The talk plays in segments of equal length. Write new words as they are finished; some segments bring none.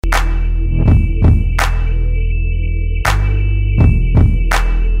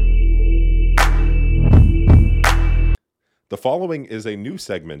The following is a new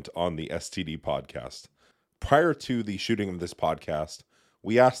segment on the STD podcast. Prior to the shooting of this podcast,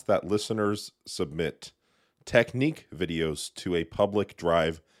 we asked that listeners submit technique videos to a public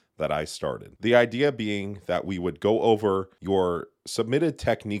drive that I started. The idea being that we would go over your submitted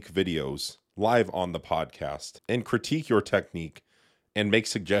technique videos live on the podcast and critique your technique and make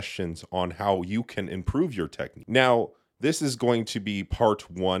suggestions on how you can improve your technique. Now, this is going to be part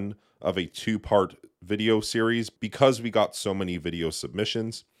one of a two-part video series because we got so many video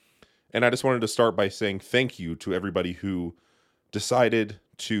submissions. And I just wanted to start by saying thank you to everybody who decided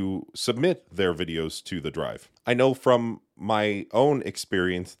to submit their videos to the drive. I know from my own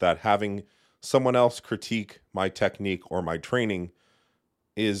experience that having someone else critique my technique or my training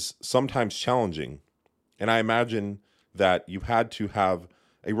is sometimes challenging. And I imagine that you had to have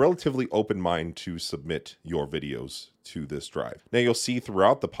a relatively open mind to submit your videos to this drive. Now, you'll see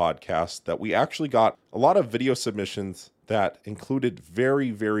throughout the podcast that we actually got a lot of video submissions that included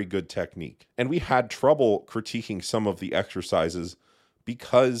very, very good technique. And we had trouble critiquing some of the exercises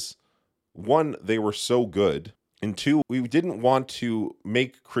because, one, they were so good, and two, we didn't want to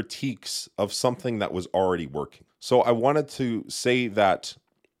make critiques of something that was already working. So I wanted to say that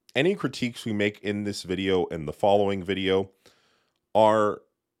any critiques we make in this video and the following video are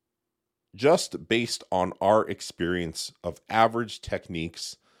just based on our experience of average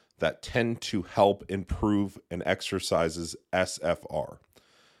techniques that tend to help improve an exercise's SFR.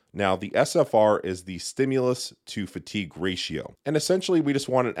 Now, the SFR is the stimulus to fatigue ratio. And essentially, we just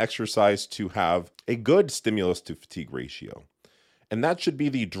want an exercise to have a good stimulus to fatigue ratio. And that should be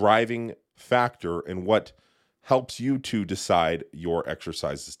the driving factor in what helps you to decide your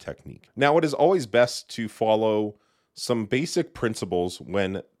exercise's technique. Now, it is always best to follow some basic principles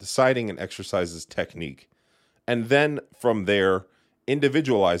when deciding an exercise's technique, and then from there,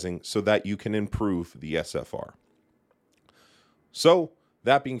 individualizing so that you can improve the SFR. So,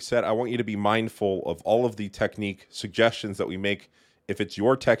 that being said, I want you to be mindful of all of the technique suggestions that we make. If it's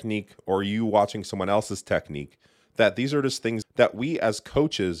your technique or you watching someone else's technique, that these are just things that we as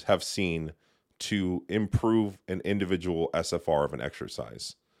coaches have seen to improve an individual SFR of an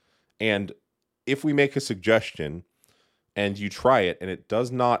exercise. And if we make a suggestion and you try it and it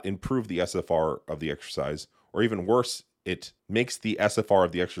does not improve the SFR of the exercise, or even worse, it makes the SFR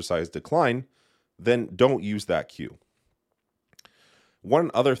of the exercise decline, then don't use that cue. One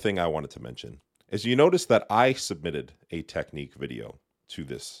other thing I wanted to mention is you notice that I submitted a technique video to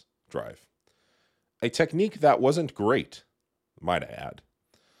this drive. A technique that wasn't great, might I add.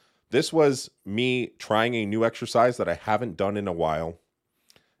 This was me trying a new exercise that I haven't done in a while,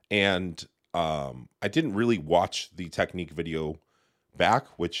 and I didn't really watch the technique video back,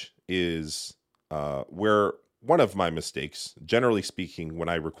 which is where one of my mistakes. Generally speaking, when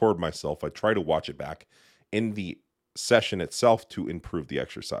I record myself, I try to watch it back in the session itself to improve the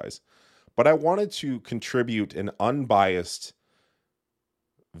exercise. But I wanted to contribute an unbiased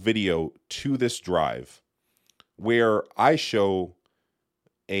video to this drive where I show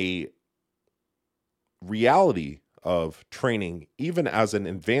a reality of training, even as an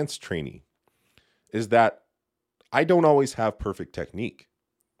advanced trainee, is that I don't always have perfect technique.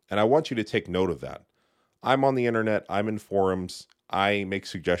 And I want you to take note of that. I'm on the internet, I'm in forums, I make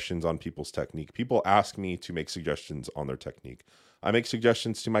suggestions on people's technique. People ask me to make suggestions on their technique. I make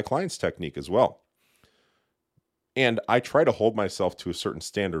suggestions to my clients' technique as well. And I try to hold myself to a certain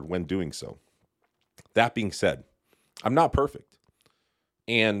standard when doing so. That being said, I'm not perfect.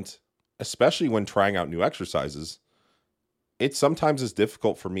 And especially when trying out new exercises, it sometimes is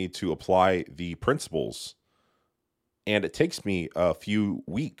difficult for me to apply the principles. And it takes me a few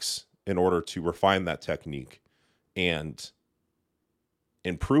weeks in order to refine that technique and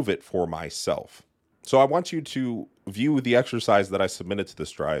improve it for myself. So I want you to view the exercise that I submitted to this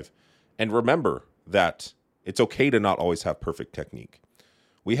drive and remember that it's okay to not always have perfect technique.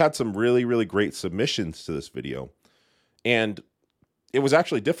 We had some really, really great submissions to this video, and it was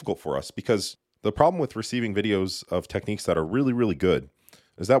actually difficult for us because the problem with receiving videos of techniques that are really, really good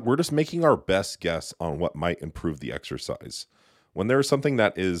is that we're just making our best guess on what might improve the exercise. When there is something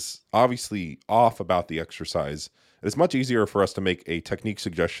that is obviously off about the exercise, it's much easier for us to make a technique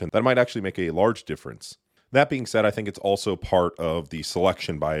suggestion that might actually make a large difference. That being said, I think it's also part of the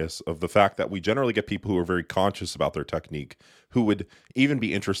selection bias of the fact that we generally get people who are very conscious about their technique, who would even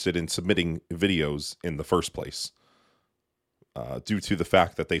be interested in submitting videos in the first place, due to the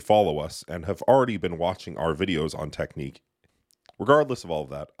fact that they follow us and have already been watching our videos on technique. Regardless of all of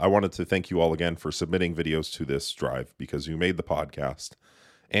that, I wanted to thank you all again for submitting videos to this drive because you made the podcast.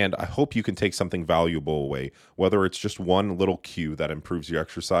 And I hope you can take something valuable away, whether it's just one little cue that improves your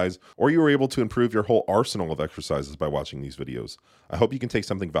exercise, or you were able to improve your whole arsenal of exercises by watching these videos. I hope you can take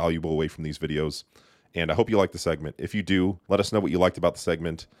something valuable away from these videos, and I hope you like the segment. If you do, let us know what you liked about the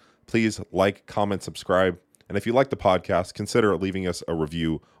segment. Please like, comment, subscribe, and if you like the podcast, consider leaving us a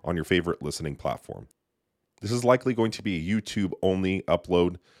review on your favorite listening platform. This is likely going to be a YouTube-only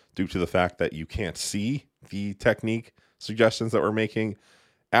upload due to the fact that you can't see the technique suggestions that we're making.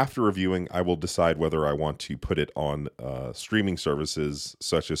 After reviewing, I will decide whether I want to put it on streaming services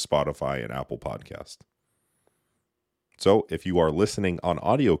such as Spotify and Apple Podcast. So if you are listening on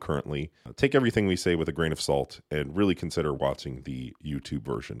audio currently, take everything we say with a grain of salt and really consider watching the YouTube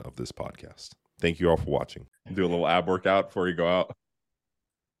version of this podcast. Thank you all for watching. Do a little ab workout before you go out.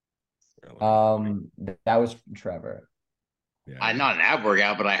 That was from Trevor. Yeah, I'm not an ab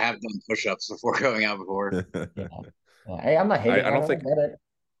workout, but I have done push-ups before going out before. Yeah. Hey, I'm not hating.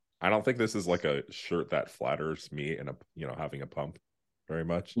 I don't think this is like a shirt that flatters me and having a pump very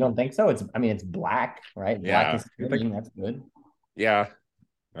much. You don't think so? It's black, right? Black is fitting. That's good. Yeah.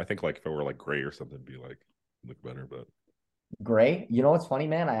 I think like if it were like gray or something, it'd be like look better, but gray. You know what's funny,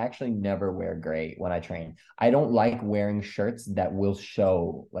 man? I actually never wear gray when I train. I don't like wearing shirts that will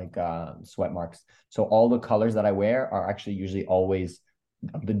show like sweat marks. So all the colors that I wear are actually usually always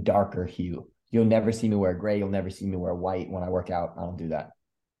the darker hue. You'll never see me wear gray. You'll never see me wear white when I work out. I don't do that.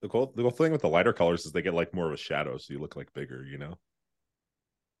 The cool thing with the lighter colors is they get like more of a shadow, so you look like bigger,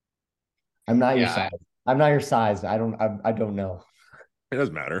 I'm not your size. I'm not your size. I don't know. It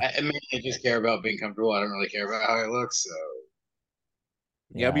doesn't matter. I mean, I just care about being comfortable. I don't really care about how I look. So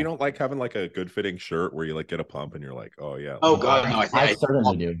yeah, but you don't like having like a good fitting shirt where you like get a pump and you're like, oh yeah. Oh god, no! I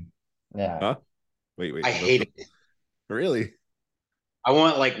certainly do. Yeah. Huh? Wait. I hate it. Really? I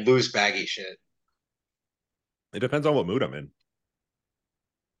want like loose baggy shit. It depends on what mood I'm in.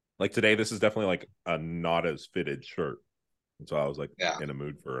 Like today, this is definitely like a not as fitted shirt. And so I was like in a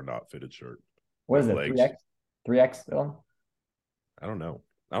mood for a not fitted shirt. What is it? 3X? 3X still? I don't know.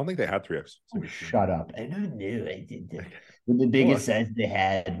 I don't think they had 3X. Oh, shut up. I don't know. I did with the biggest size they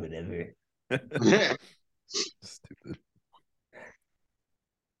had, whatever. Stupid.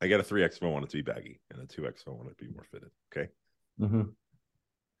 I get a 3X if I want it to be baggy, and a 2X if I want it to be more fitted. Okay. Mm-hmm.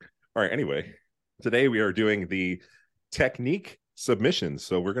 All right. Anyway, today we are doing the technique submissions.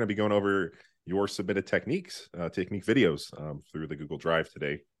 So we're going to be going over your submitted technique videos through the Google Drive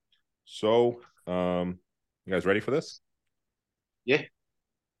today. So, you guys ready for this? Yeah.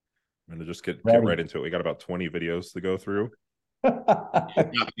 I'm going to just get right into it. We got about 20 videos to go through. Not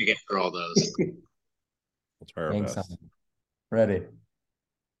going to get through all those. We'll try our best. Ready.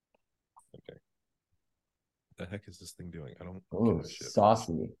 Okay. What the heck is this thing doing? I don't. Oh,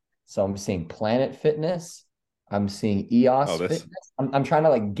 saucy. So I'm seeing Planet Fitness. I'm seeing EOS Fitness. I'm trying to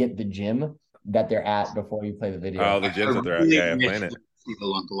like get the gym that they're at before you play the video. Oh, the gyms that they're at. Yeah, Planet. See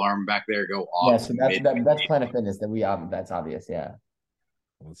the alarm back there go off. Yeah, so that's Planet Fitness. That's obvious. Yeah.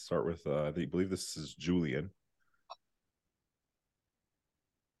 Let's start with I believe this is Julian.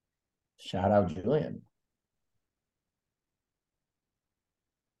 Shout out Julian.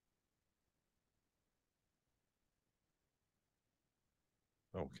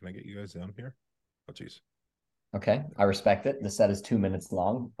 Oh, can I get you guys down here? Oh, geez. Okay, I respect it. The set is 2 minutes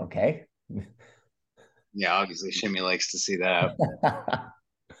long. Okay. Yeah, obviously Shimmy likes to see that.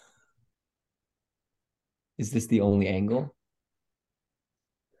 Is this the only angle?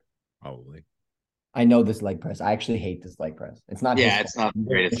 Probably. I know this leg press. I actually hate this leg press. It's not. Yeah, it's not the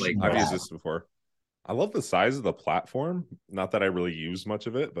greatest leg press. I've used this before. I love the size of the platform. Not that I really use much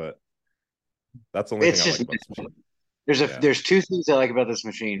of it, but that's the only thing I like about this machine. There's two things I like about this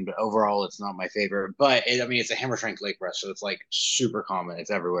machine, but overall it's not my favorite. But it's a hammer strength leg press, so it's like super common.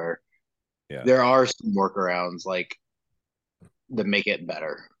 It's everywhere. Yeah. There are some workarounds like that make it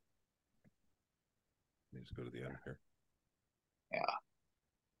better. Let me just go to the end here. Yeah.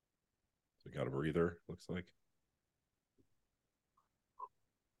 So we got a breather, looks like.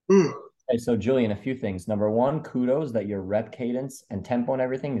 Okay, so Julian, a few things. Number one, kudos that your rep cadence and tempo and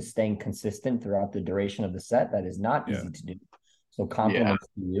everything is staying consistent throughout the duration of the set. That is not easy to do. So compliments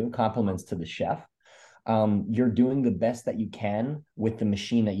to you, compliments to the chef. You're doing the best that you can with the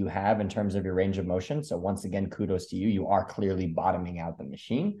machine that you have in terms of your range of motion. So once again, kudos to you. You are clearly bottoming out the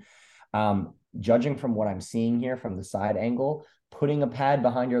machine. Judging from what I'm seeing here from the side angle, putting a pad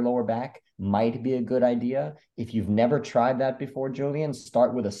behind your lower back might be a good idea. If you've never tried that before, Julian,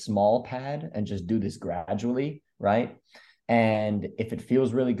 start with a small pad and just do this gradually, right? And if it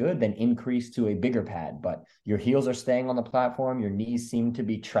feels really good, then increase to a bigger pad. But your heels are staying on the platform. Your knees seem to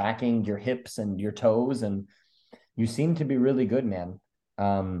be tracking your hips and your toes. And you seem to be really good, man.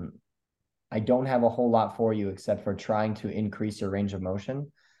 I don't have a whole lot for you except for trying to increase your range of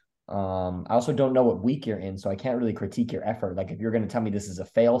motion. I also don't know what week you're in, so I can't really critique your effort. Like if you're going to tell me this is a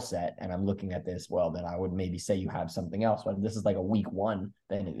fail set and I'm looking at this, well, then I would maybe say you have something else. But if this is like a week 1,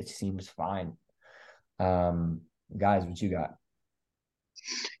 then it seems fine. Guys, what you got?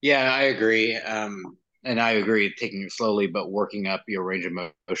 Yeah, I agree. And I agree taking it slowly, but working up your range of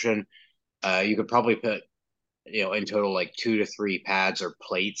motion. You could probably put, in total like 2 to 3 pads or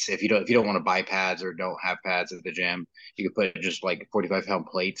plates. If you don't want to buy pads or don't have pads at the gym, you could put just like 45-pound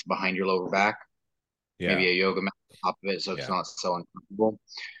plates behind your lower back. Yeah. Maybe a yoga mat on top of it, so it's not so uncomfortable.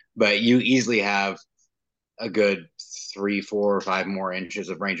 But you easily have a good 3, 4, or 5 more inches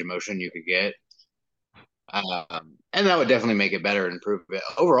of range of motion you could get. And that would definitely make it better and improve it.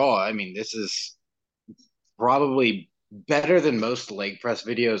 Overall, I mean, this is probably better than most leg press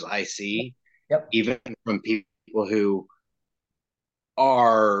videos I see, even from people who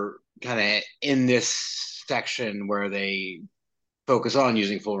are kind of in this section where they focus on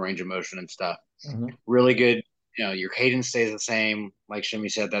using full range of motion and stuff. Really good. Your cadence stays the same. Like Shimmy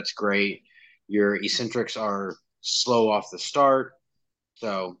said, that's great. Your eccentrics are slow off the start.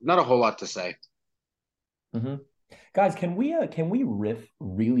 So not a whole lot to say. Guys, can we riff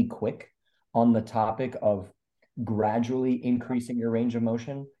really quick on the topic of gradually increasing your range of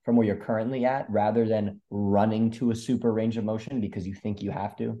motion from where you're currently at rather than running to a super range of motion because you think you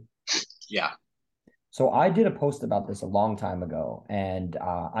have to? Yeah. So I did a post about this a long time ago, and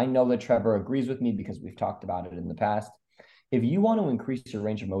I know that Trevor agrees with me because we've talked about it in the past. If you want to increase your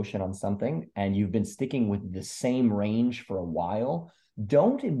range of motion on something and you've been sticking with the same range for a while,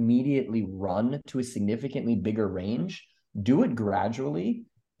 don't immediately run to a significantly bigger range. Do it gradually,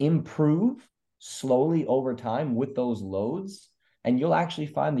 improve slowly over time with those loads, and you'll actually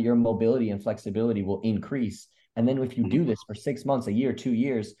find that your mobility and flexibility will increase. And then if you do this for 6 months, a year, 2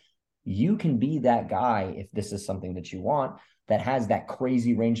 years, you can be that guy, if this is something that you want, that has that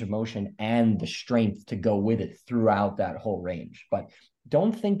crazy range of motion and the strength to go with it throughout that whole range. But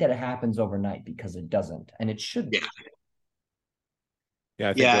don't think that it happens overnight because it doesn't, and it shouldn't. Yeah,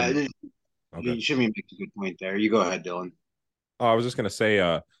 I think Shimmy makes a good point there. You go ahead, Dylan. Oh, I was just gonna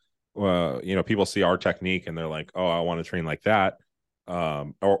say, people see our technique and they're like, "Oh, I want to train like that."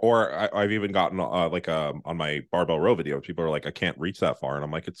 I've even gotten on my barbell row video, people are like, "I can't reach that far," and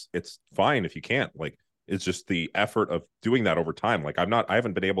I'm like, "It's fine if you can't. Like, it's just the effort of doing that over time. Like, I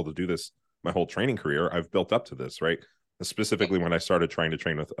haven't been able to do this my whole training career. I've built up to this, right? Specifically when I started trying to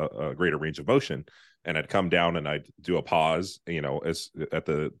train with a greater range of motion, and I'd come down and I'd do a pause, as at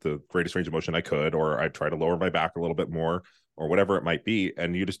the greatest range of motion I could, or I'd try to lower my back a little bit more, or whatever it might be.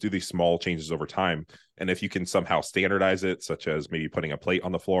 And you just do these small changes over time. And if you can somehow standardize it, such as maybe putting a plate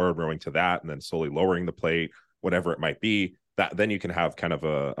on the floor, rowing to that, and then slowly lowering the plate, whatever it might be, that then you can have kind of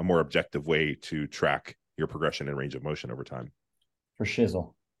a more objective way to track your progression and range of motion over time. For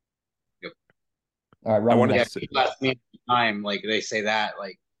shizzle. Yep. All right, Ron. Last time, like they say that,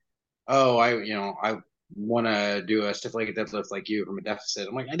 like, oh, I want to do a stiff legged deadlift like you from a deficit.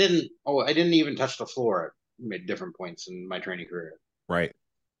 I'm like, I didn't even touch the floor at different points in my training career. Right.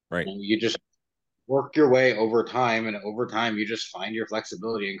 You just work your way over time, and over time you just find your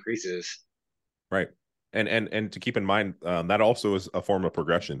flexibility increases. Right. And to keep in mind, that also is a form of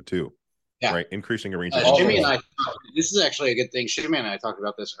progression too. Yeah. Right. Increasing your range of Shimmy and I, this is actually a good thing. Shimmy and I talked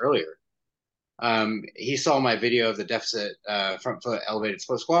about this earlier. He saw my video of the deficit front foot elevated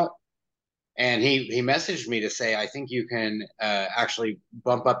split squat, and he messaged me to say, I think you can actually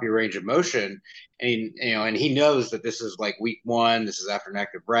bump up your range of motion. And he knows that this is like week 1, this is after an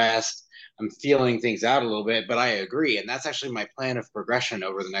active rest. I'm feeling things out a little bit, but I agree. And that's actually my plan of progression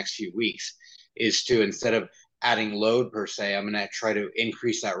over the next few weeks, is to, instead of adding load per se, I'm going to try to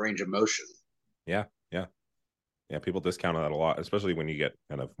increase that range of motion. Yeah. People discount that a lot, especially when you get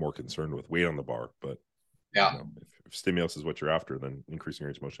kind of more concerned with weight on the bar. But yeah, if stimulus is what you're after, then increasing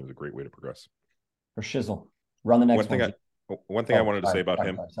range of motion is a great way to progress. For shizzle, run the next one. One thing I wanted to say about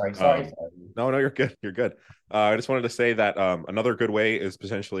him. Sorry. No, you're good. You're good. I just wanted to say that another good way is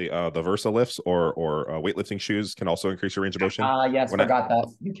potentially the Versa lifts or weightlifting shoes can also increase your range of motion. Yes, forgot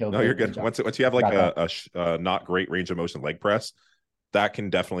that. You killed. No, you're good. Once you have like a not great range of motion leg press, that can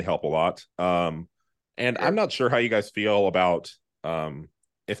definitely help a lot. And I'm not sure how you guys feel about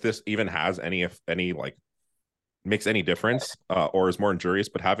if this even has any like makes any difference or is more injurious,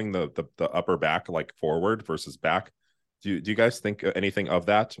 but having the upper back like forward versus back, do you guys think anything of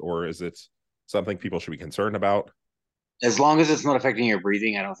that, or is it something people should be concerned about? As long as it's not affecting your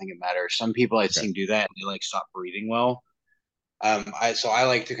breathing, I don't think it matters. Some people I've seen do that and they like stop breathing well. I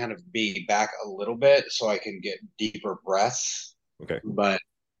like to kind of be back a little bit so I can get deeper breaths. Okay. But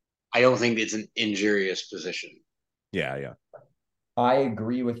I don't think it's an injurious position. Yeah. I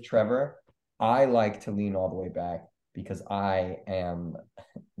agree with Trevor. I like to lean all the way back because I am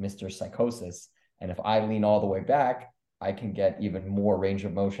Mr. Psychosis. And if I lean all the way back, I can get even more range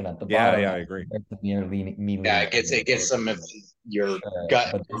of motion at the bottom. Yeah, I agree. It gets some of your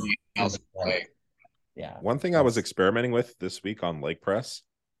gut and everything else away. Yeah. One thing I was experimenting with this week on leg press,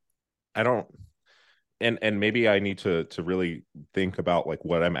 I don't, and maybe I need to really think about like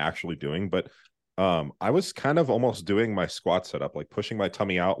what I'm actually doing, but I was kind of almost doing my squat setup, like pushing my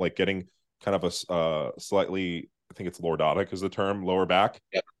tummy out, like getting kind of a slightly, I think it's lordotic is the term, lower back,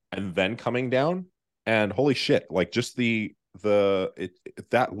 yep. And then coming down, and holy shit, like just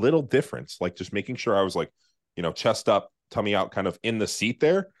that little difference, like just making sure I was like, chest up, tummy out, kind of in the seat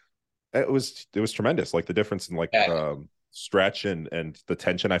there. It was tremendous, like the difference in like stretch and the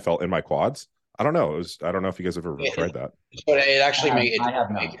tension I felt in my quads. I don't know. I don't know if you guys have ever tried that. But it actually I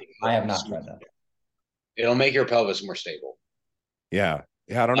have not tried that. It'll make your pelvis more stable. Yeah.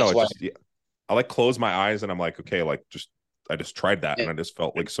 I don't know. I like close my eyes and I'm like, okay, like I just tried that and I just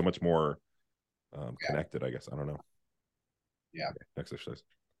felt like so much more connected, I guess. I don't know. Yeah. Okay, next exercise.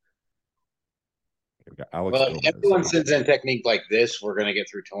 We got Alex. Well, if everyone sends in technique like this, we're gonna get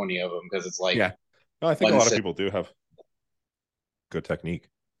through 20 of them because it's like no, I think a lot of people do have good technique.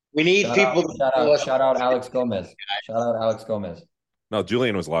 We need people. Shout out Alex Gomez. Shout out Alex Gomez. No,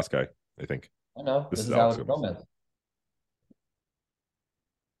 Julian was the last guy, I think. I know. This is Alex Gomez.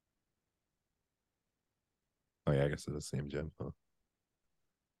 Oh yeah, I guess it's the same gym. Huh?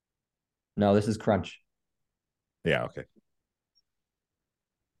 No, this is Crunch. Yeah, okay.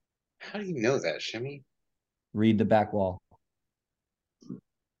 How do you know that, Shimmy? Read the back wall.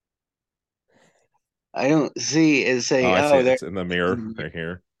 I don't see it say, it's in the mirror right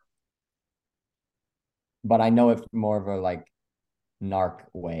here. But I know it more of a like narc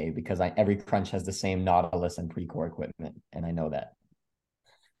way because every crunch has the same Nautilus and Precor equipment, and I know that.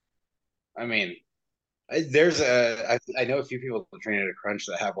 I mean, I know a few people training at a crunch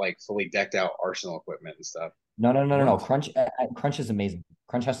that have like fully decked out arsenal equipment and stuff. No. Crunch is amazing.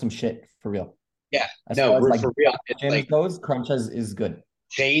 Crunch has some shit for real. Yeah, for real. Gyms goes, Crunch is good.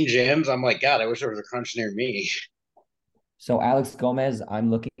 Chain gyms, I'm like, God, I wish there was a crunch near me. So Alex Gomez, I'm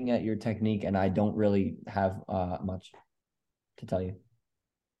looking at your technique and I don't really have much to tell you.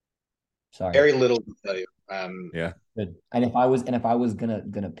 Sorry. Very little to tell you. Yeah. Good. And if I was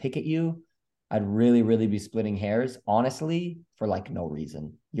gonna pick at you, I'd really be splitting hairs, honestly, for like no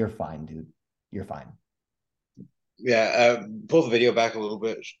reason. You're fine, dude. You're fine. Yeah, pull the video back a little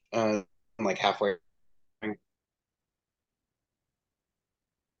bit. I'm like halfway.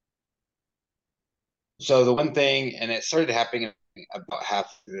 So the one thing, and it started happening about half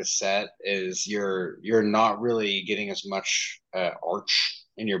of this set, is you're not really getting as much arch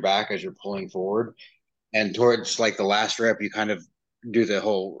in your back as you're pulling forward, and towards like the last rep, you kind of do the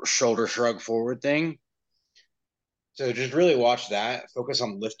whole shoulder shrug forward thing. So just really watch that. Focus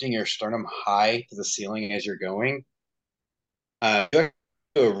on lifting your sternum high to the ceiling as you're going. You do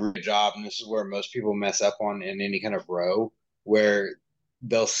a really good job, and this is where most people mess up on in any kind of row, where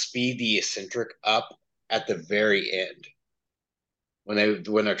they'll speed the eccentric up at the very end. When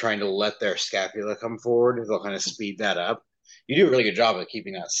they're trying to let their scapula come forward, they'll kind of speed that up. You do a really good job of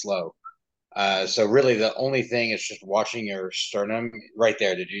keeping that slow. So really, the only thing is just watching your sternum right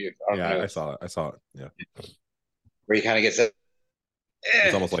there. Did you? I saw it. Yeah. Where you kind of get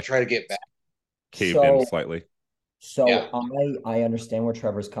it's almost like try to get back, caved in slightly. So yeah. I understand where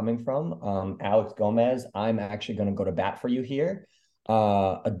Trevor's coming from. Alex Gomez, I'm actually going to go to bat for you here.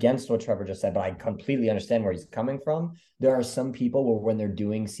 Against what Trevor just said, but I completely understand where he's coming from. There are some people where when they're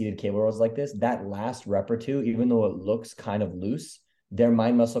doing seated cable rows like this, that last rep or two, even though it looks kind of loose, their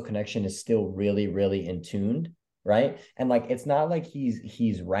mind muscle connection is still really in tuned, right? And like it's not like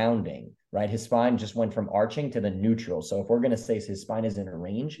he's rounding, right? His spine just went from arching to the neutral. So if we're gonna say his spine is in a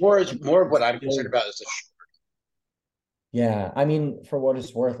range, more of what I'm concerned about is the yeah, I mean, for what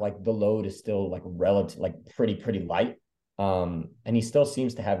it's worth, like the load is still like relative, like pretty light. And he still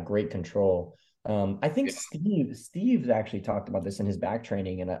seems to have great control. I think Steve's actually talked about this in his back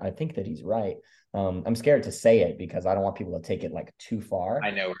training, and I think that he's right. I'm scared to say it because I don't want people to take it like too far.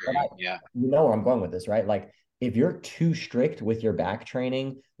 I know, yeah. You know where I'm going with this, right? Like if you're too strict with your back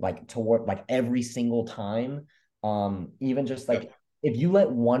training, like toward like every single time, even just like if you let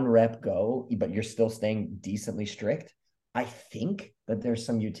one rep go, but you're still staying decently strict, I think that there's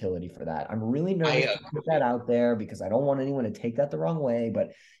some utility for that. I'm really nervous to put that out there because I don't want anyone to take that the wrong way.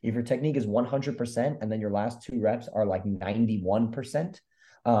 But if your technique is 100% and then your last two reps are like 91%,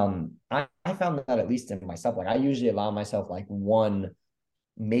 I found that at least in myself, like I usually allow myself like one,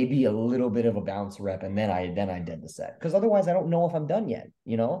 maybe a little bit of a bounce rep, and then I did the set, because otherwise I don't know if I'm done yet,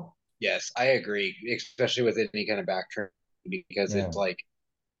 you know? Yes, I agree, especially with any kind of back turn, because Yeah. it's like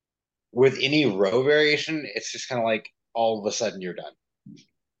with any row variation, it's just kind of like all of a sudden you're done.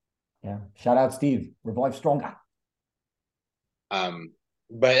 Yeah. Shout out Steve. Revive stronger.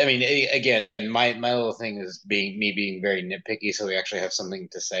 But I mean, again, my little thing is being very nitpicky, so we actually have something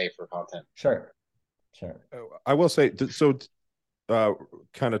to say for content. Sure. I will say, so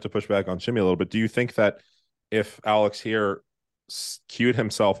kind of to push back on Shimmy a little bit, do you think that if Alex here cued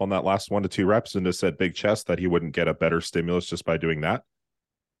himself on that last 1 to 2 reps and just said big chest, that he wouldn't get a better stimulus just by doing that?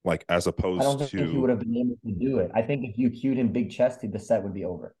 Like, as I opposed don't think he to, would have been able to do it. I think if you cued him big chest, the set would be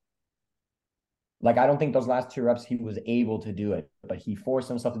over. Like, I don't think those last 2 reps he was able to do it, but he forced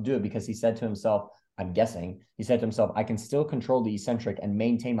himself to do it because he said to himself, I'm guessing, he said to himself, I can still control the eccentric and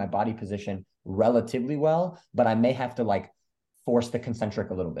maintain my body position relatively well, but I may have to like force the concentric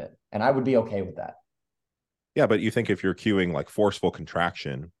a little bit. And I would be okay with that. yeah, but you think if you're cueing like forceful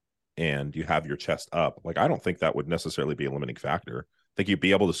contraction and you have your chest up, like, I don't think that would necessarily be a limiting factor. I think you'd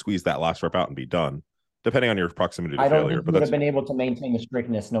be able to squeeze that last rep out and be done, depending on your proximity to I don't failure. think he But would that's, have been able to maintain the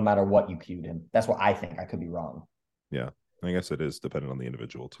strictness no matter what you cued him. That's what I think. I could be wrong. yeah, I guess it is dependent on the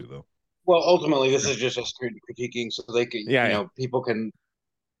individual too, though. Well, ultimately, this is just us critiquing, so they can, Yeah, yeah. people can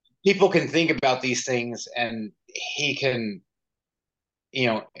think about these things, and he can,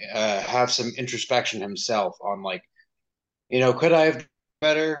 have some introspection himself on like, could I have done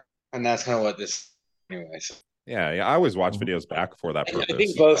better? And that's kind of what this, anyways. Yeah, yeah. I always watch videos back for that I think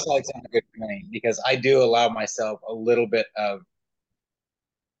purpose. both sides have a good point, because I do allow myself a little bit of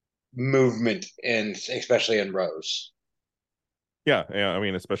movement, and especially in rows. Yeah, yeah. I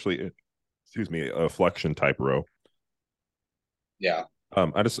mean, especially, excuse me, a flexion type row. Yeah.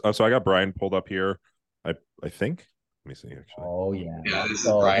 I just so I got Brian pulled up here. I think. Let me see actually. Oh yeah. Yeah, this is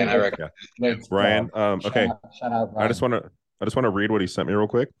So Brian. I reckon. great Brian. job. Okay. Shout out I Brian. just want to read what he sent me real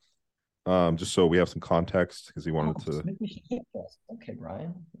quick. Just so we have some context, because he wanted to. Okay,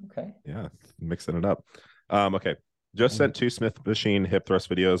 Brian. Okay. Yeah, mixing it up. Okay. Just sent 2 Smith machine hip thrust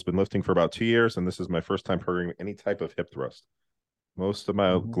videos. Been lifting for about 2 years, and this is my first time programming any type of hip thrust. Most of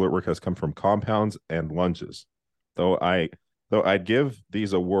my glute work has come from compounds and lunges. Though I'd give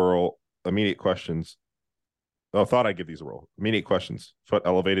these a whirl. Immediate questions. Oh, thought I'd give these a whirl. Immediate questions. Foot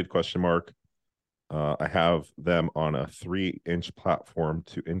elevated ? I have them on a 3-inch platform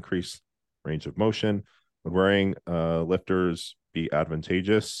to increase range of motion. Would wearing lifters be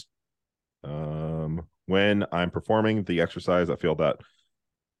advantageous? When I'm performing the exercise, I feel that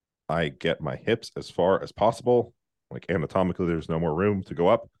I get my hips as far as possible. Like, anatomically, there's no more room to go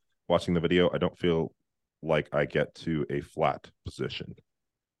up. Watching the video, I don't feel like I get to a flat position.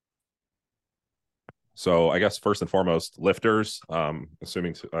 So I guess first and foremost, lifters. I'm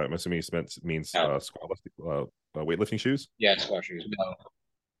assuming he means squat weightlifting shoes. Yeah, squat shoes. No.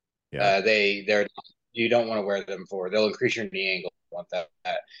 Yeah. They're you don't want to wear them they'll increase your knee angle. You want that.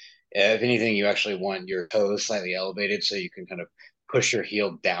 If anything, you actually want your toes slightly elevated so you can kind of push your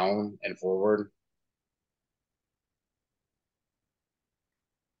heel down and forward.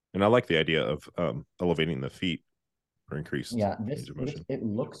 And I like the idea of elevating the feet for increased this range of motion. it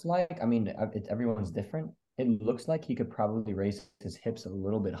looks like, I mean, everyone's different. It looks like he could probably raise his hips a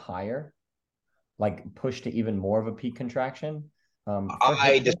little bit higher, like push to even more of a peak contraction.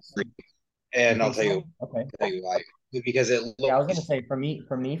 I disagree, and I'll tell you. Okay. I'll tell you why. Because it looks. Yeah, I was gonna say for me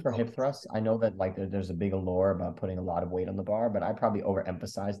for hip thrusts, I know that like there's a big allure about putting a lot of weight on the bar, but I probably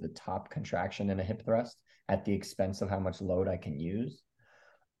overemphasize the top contraction in a hip thrust at the expense of how much load I can use.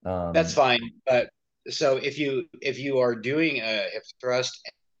 That's fine, but so if you are doing a hip thrust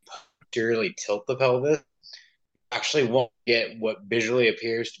and posteriorly tilt the pelvis, actually won't get what visually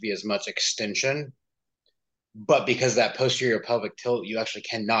appears to be as much extension, but because that posterior pelvic tilt, you actually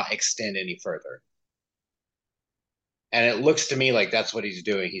cannot extend any further. And it looks to me like that's what he's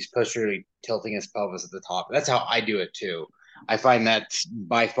doing. He's posteriorly tilting his pelvis at the top. That's how I do it too. I find that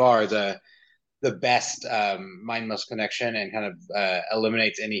by far the best mind muscle connection, and kind of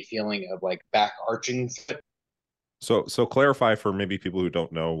eliminates any feeling of like back arching. So clarify for maybe people who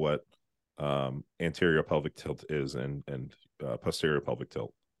don't know what anterior pelvic tilt is and posterior pelvic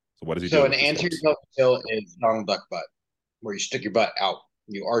tilt. So what does he do? So an anterior pelvic tilt is Donald Duck butt, where you stick your butt out.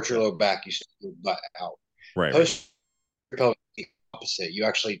 You arch your lower back, you stick your butt out. Right. Posterior pelvic is the opposite. You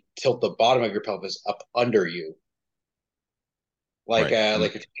actually tilt the bottom of your pelvis up under you. Like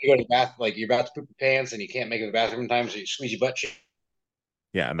like if you go to the bath, like you're about to poop your pants and you can't make it to the bathroom in time, so you squeeze your butt.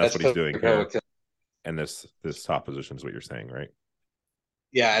 Yeah, and that's what he's doing here. And this top position is what you're saying, right?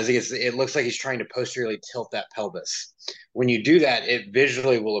 Yeah, as it looks like he's trying to posteriorly tilt that pelvis. When you do that, it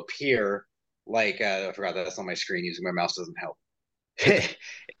visually will appear like I forgot that's on my screen. Using my mouse doesn't help.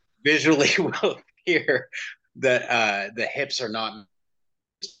 Visually will appear that the hips are not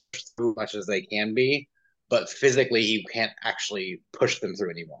through much as they can be, but physically you can't actually push them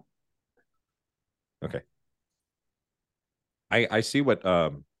through anymore. Okay. I see what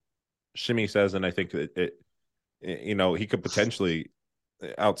Shimmy says, and I think it you know, he could potentially,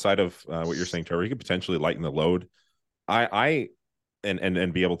 outside of what you're saying, Trevor, he could potentially lighten the load. I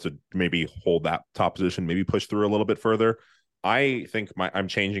and be able to maybe hold that top position, maybe push through a little bit further. I think I'm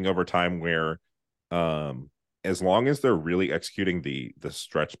changing over time where as long as they're really executing the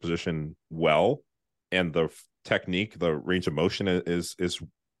stretch position well and the technique, the range of motion is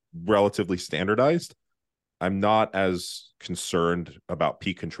relatively standardized, I'm not as concerned about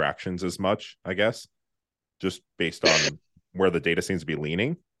peak contractions as much, I guess, just based on where the data seems to be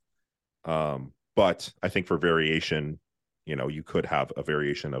leaning. But I think for variation, you know, you could have a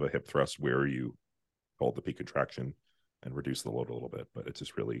variation of a hip thrust where you hold the peak contraction and reduce the load a little bit, but it's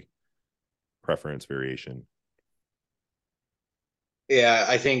just really preference variation. Yeah,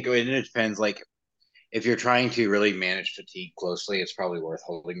 I think it depends. Like, if you're trying to really manage fatigue closely, it's probably worth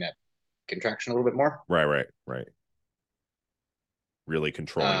holding that contraction a little bit more. Right. Really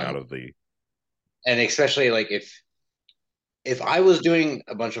controlling out of the. And especially like if I was doing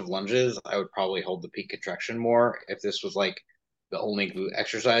a bunch of lunges, I would probably hold the peak contraction more. If this was like the only glute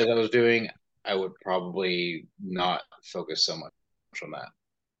exercise I was doing, I would probably not focus so much on that.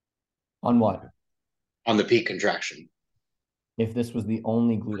 On what? On the peak contraction. If this was the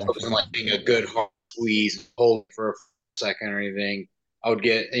only glute exercise, like being a good hard squeeze, hold for a second or anything, I would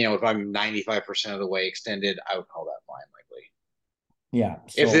get, you know, if I'm 95% of the way extended, I would call that fine, likely. Yeah.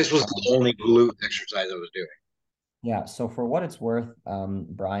 So, if this was the only glute exercise I was doing. Yeah. So for what it's worth,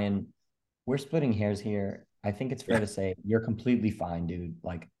 Brian, we're splitting hairs here. I think it's fair to say you're completely fine, dude.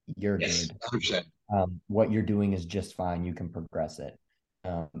 Like you're good. 100%. What you're doing is just fine. You can progress it.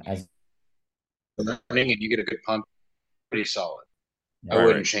 As learning and you get a good pump, pretty solid. I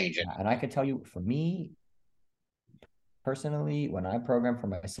wouldn't change it. And I could tell you, for me personally, when I program for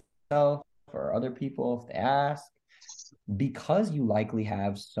myself or other people, if they ask, because you likely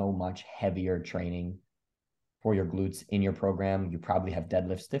have so much heavier training for your glutes in your program, you probably have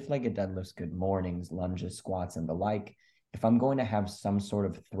deadlifts, stiff-legged deadlifts, good mornings, lunges, squats, and the like. If I'm going to have some sort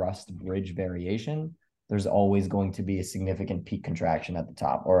of thrust bridge variation, there's always going to be a significant peak contraction at the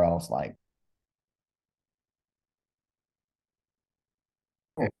top, or else like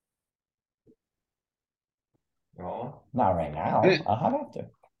not right now. I'll have to.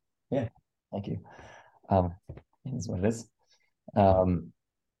 Yeah. Thank you. Is what it is.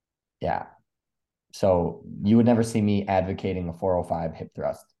 Yeah. So you would never see me advocating a 405 hip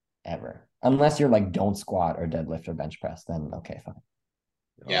thrust ever. Unless you're like, don't squat or deadlift or bench press, then okay, fine.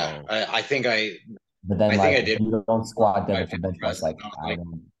 Yeah. I think but then like I did. You don't squat, deadlift, or bench press, like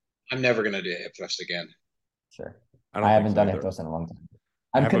I'm never gonna do hip thrust again. Sure. I haven't done hip thrust in a long time.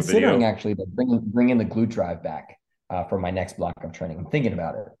 I'm considering actually bringing the glute drive back for my next block of training. I'm thinking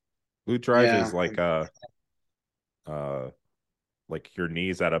about it. Glute drive is like your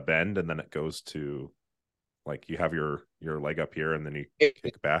knees at a bend, and then it goes to like you have your leg up here, and then you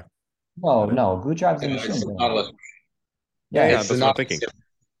kick back. No, glute drive's a machine. Yeah, that's what I'm thinking.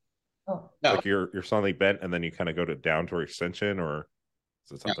 No. Like you're suddenly bent, and then you kind of go to down toward extension, or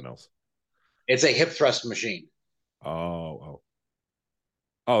is it something else? It's a hip thrust machine. Oh,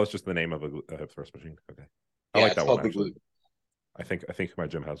 it's just the name of a hip thrust machine. Okay, I like that one actually. I think my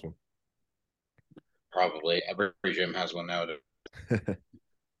gym has one. Probably every gym has one now.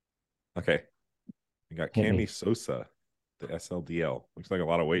 Okay, we got Cami Sosa, the SLDL. Looks like a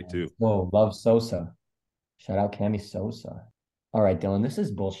lot of weight too. Whoa, love Sosa. Shout out Cami Sosa. All right, Dylan, this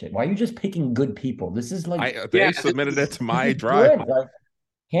is bullshit. Why are you just picking good people? This is like they submitted it to my drive. Like,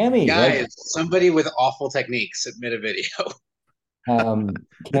 Cami, guys, somebody with awful technique submit a video.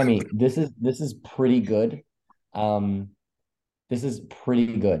 Cami, this is pretty good. This is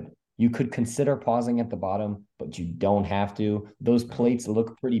pretty good. You could consider pausing at the bottom, but you don't have to. Those plates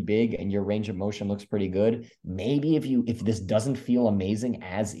look pretty big and your range of motion looks pretty good. Maybe if this doesn't feel amazing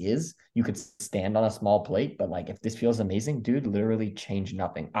as is, you could stand on a small plate, but like if this feels amazing, dude, literally change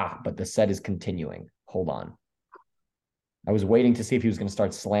nothing. But the set is continuing. Hold on. I was waiting to see if he was going to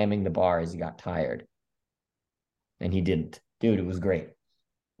start slamming the bar as he got tired. And he didn't. Dude, it was great. It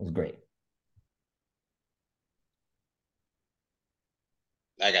was great.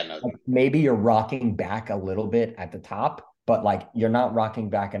 I got nothing. Like maybe you're rocking back a little bit at the top, but like you're not rocking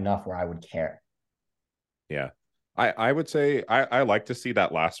back enough where I would care. Yeah. I would say I like to see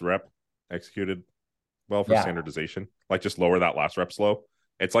that last rep executed well for standardization. Like just lower that last rep slow.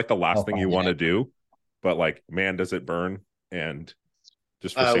 It's like the last thing you want to do, but like, man, does it burn? And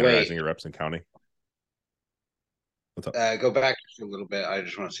just for standardizing your reps and counting. What's up? Go back just a little bit. I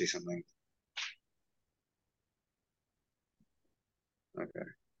just want to see something. Okay.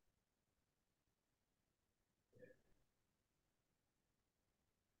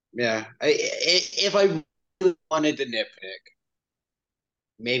 Yeah. If I really wanted to nitpick,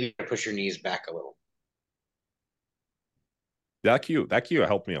 maybe push your knees back a little. That cue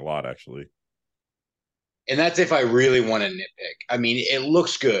helped me a lot, actually. And that's if I really want to nitpick. I mean, it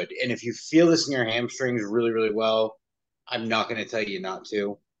looks good. And if you feel this in your hamstrings really, really well, I'm not going to tell you not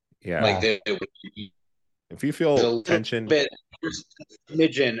to. Yeah. Like, if you feel tension, there's a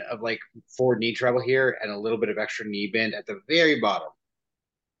smidgen of like forward knee travel here and a little bit of extra knee bend at the very bottom.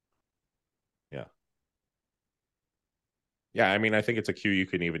 Yeah. Yeah, I mean, I think it's a cue you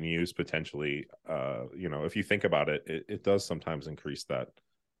can even use potentially. You know, if you think about it, it does sometimes increase that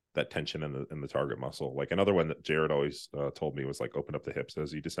tension in the target muscle. Like another one that Jared always told me was like open up the hips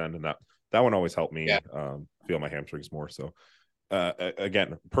as you descend, and that one always helped me feel my hamstrings more. So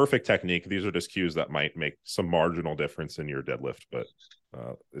again, perfect technique. These are just cues that might make some marginal difference in your deadlift, but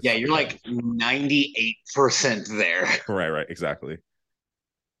yeah, you're like 98% there. Right, exactly.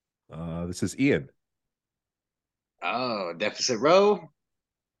 This is Ian. Oh, deficit row?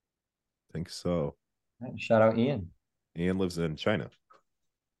 I think so. Shout out Ian. Ian lives in China.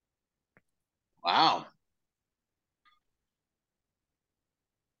 Wow.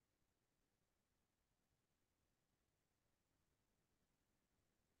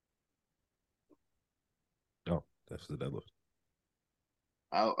 Oh, that's the deadlift.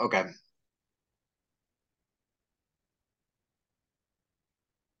 Oh, okay.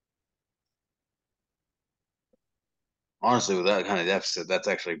 Honestly, with that kind of deficit, that's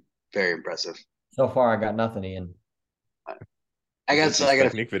actually very impressive. So far, I got nothing, Ian. I got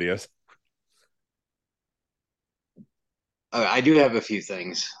technique videos. I do have a few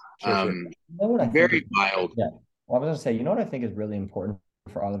things. Sure. You know what I very mild. Yeah. Well, I was going to say, you know what I think is really important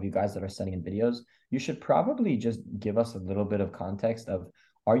for all of you guys that are sending in videos? You should probably just give us a little bit of context of,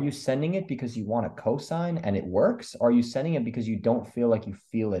 are you sending it because you want a cosign and it works? Or are you sending it because you don't feel like you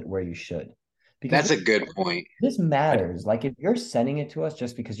feel it where you should? Because that's a good point. This matters. Like if you're sending it to us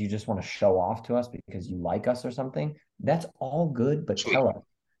just because you just want to show off to us because you like us or something, that's all good, but tell us.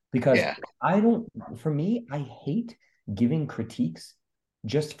 Because for me, I hate giving critiques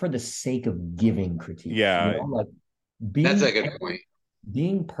just for the sake of giving critiques. Yeah. You know? Like that's a good point.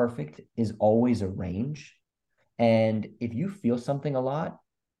 Being perfect is always a range. And if you feel something a lot,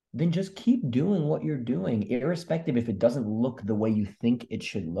 then just keep doing what you're doing, irrespective if it doesn't look the way you think it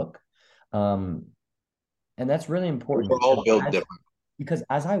should look. And that's really important. We're all built different. Because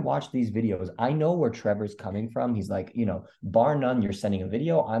as I watch these videos, I know where Trevor's coming from. He's like, you know, bar none, you're sending a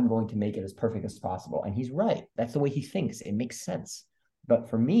video, I'm going to make it as perfect as possible. And he's right. That's the way he thinks. It makes sense. But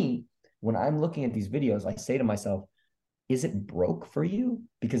for me, when I'm looking at these videos, I say to myself, is it broke for you?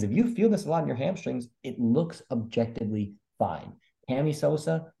 Because if you feel this a lot in your hamstrings, it looks objectively fine. Tammy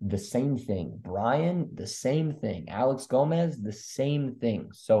Sosa, the same thing. Brian, the same thing. Alex Gomez, the same thing.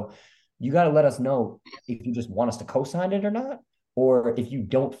 So you got to let us know if you just want us to co-sign it or not, or if you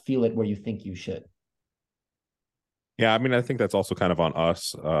don't feel it where you think you should. Yeah, I mean, I think that's also kind of on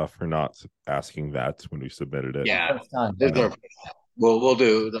us for not asking that when we submitted it. Yeah, we'll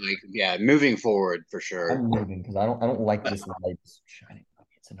do like moving forward for sure. I'm moving because I don't like this light shining.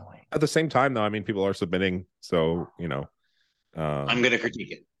 It's annoying. At the same time, though, I mean, people are submitting, so you know, I'm gonna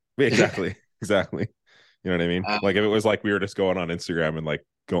critique it. Exactly. You know what I mean? Like if it was like we were just going on Instagram and like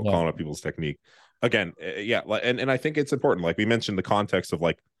calling out people's technique. Again, yeah, and I think it's important. Like we mentioned, the context of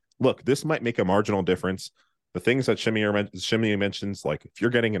like, look, this might make a marginal difference. The things that Shimmy mentions, like if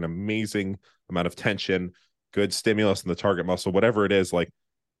you're getting an amazing amount of tension, good stimulus in the target muscle, whatever it is, like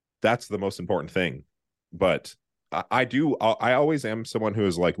that's the most important thing. But I always am someone who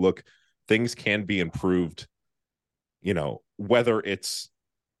is like, look, things can be improved. You know, whether it's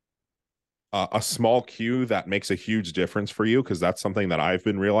a small cue that makes a huge difference for you, because that's something that I've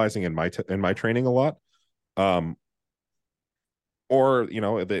been realizing in my training a lot. Or you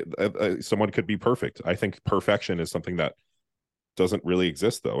know, someone could be perfect. I think perfection is something that doesn't really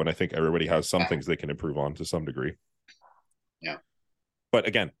exist, though, and I think everybody has some things they can improve on to some degree. Yeah. But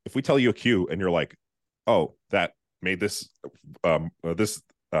again, if we tell you a cue and you're like, "Oh, that made this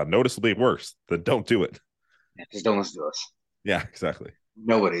noticeably worse," then don't do it. Yeah, just don't listen to us. Yeah, exactly.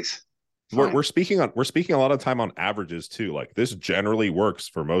 Nobody's. We're speaking a lot of time on averages too. Like this generally works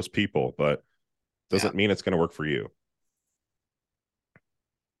for most people, but doesn't mean it's going to work for you.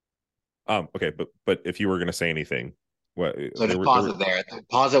 Okay, but if you were going to say anything, what? So just pause it there.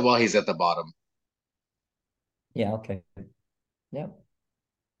 Pause it while he's at the bottom. Yeah. Okay. Yeah.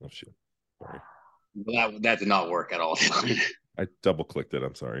 Oh shit! Sorry. That did not work at all. I double clicked it.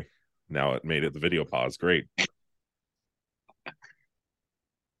 I'm sorry. Now it made it the video pause. Great.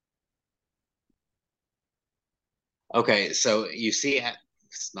 Okay, so you see,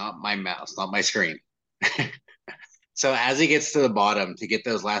 it's not my mouse, not my screen. So as he gets to the bottom to get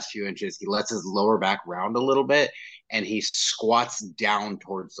those last few inches, he lets his lower back round a little bit and he squats down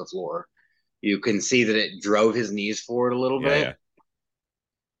towards the floor. You can see that it drove his knees forward a little bit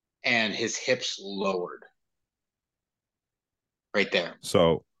and his hips lowered right there.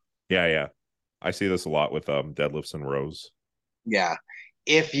 So, yeah. I see this a lot with deadlifts and rows. Yeah.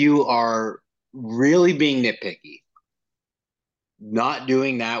 If you are really being nitpicky, not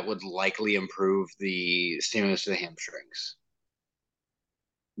doing that would likely improve the stimulus to the hamstrings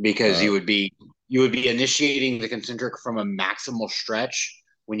because you would be initiating the concentric from a maximal stretch.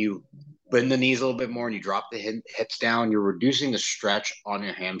 When you bend the knees a little bit more and you drop the hips down, you're reducing the stretch on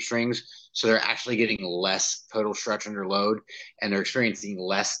your hamstrings, so they're actually getting less total stretch under load and they're experiencing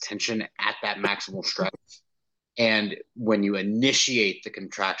less tension at that maximal stretch. And when you initiate the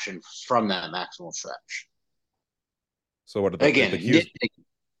contraction from that maximal stretch. So what are the cues?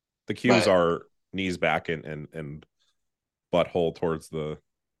 The cues are knees back and butthole towards the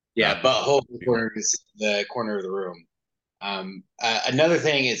butthole towards the corner of the room. Another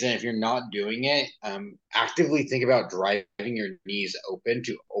thing is that if you're not doing it, actively think about driving your knees open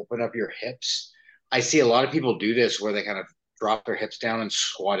to open up your hips. I see a lot of people do this where they kind of drop their hips down and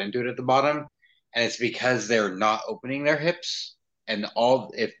squat into it at the bottom, and it's because they're not opening their hips. And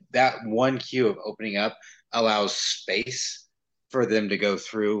if that one cue of opening up allows space for them to go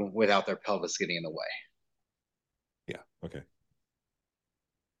through without their pelvis getting in the way. Yeah. Okay.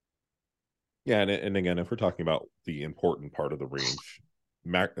 Yeah, and again, if we're talking about the important part of the range,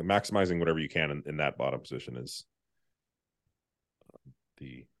 maximizing whatever you can in that bottom position is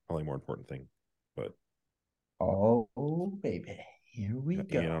the probably more important thing. But oh baby, here we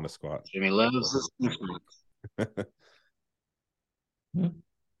go. Ian on a squat. Jimmy loves this.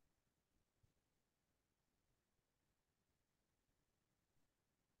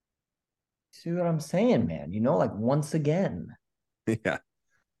 See what I'm saying, man? Like once again. Yeah.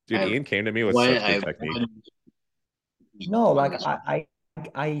 Dude, Ian came to me with such good technique. No, like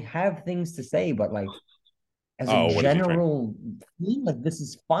I have things to say, but like as a general thing, like this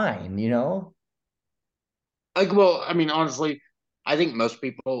is fine, Like, well, I mean, honestly, I think most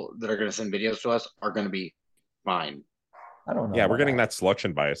people that are going to send videos to us are going to be fine. I don't know. Yeah, we're getting that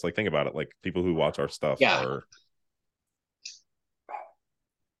selection bias. Like, think about it. Like, people who watch our stuff are.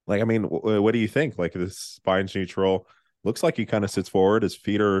 Like, I mean, what do you think? Like, this spine's neutral. Looks like he kind of sits forward. His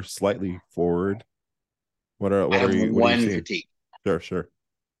feet are slightly forward. What are you critique. Sure.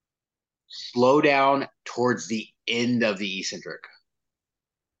 Slow down towards the end of the eccentric.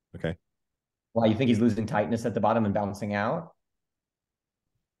 Okay. Why, you think he's losing tightness at the bottom and bouncing out?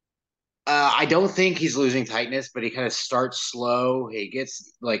 I don't think he's losing tightness, but he kind of starts slow. He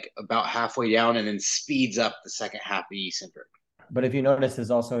gets like about halfway down and then speeds up the second half of the eccentric. But if you notice,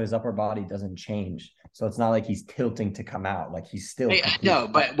 his upper body doesn't change. So it's not like he's tilting to come out. Like he's still. No,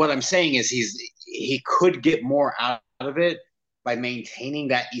 but what I'm saying is he could get more out of it by maintaining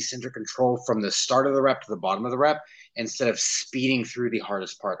that eccentric control from the start of the rep to the bottom of the rep instead of speeding through the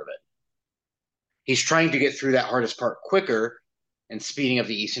hardest part of it. He's trying to get through that hardest part quicker and speeding up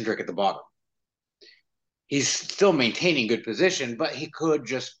the eccentric at the bottom. He's still maintaining good position, but he could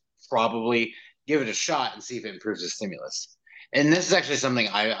just probably give it a shot and see if it improves his stimulus. And this is actually something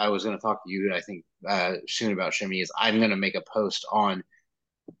I was going to talk to you, I think, soon about, Shimmy, is I'm going to make a post on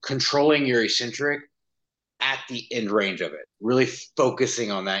controlling your eccentric at the end range of it, really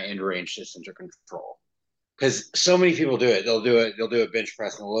focusing on that end range eccentric control. Because so many people do it. They'll do a bench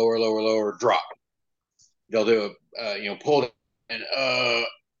press and lower, drop. They'll do a pull and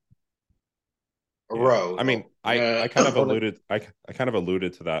row. I mean, I kind of alluded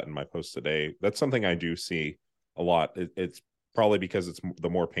to that in my post today. That's something I do see a lot. It's probably because it's the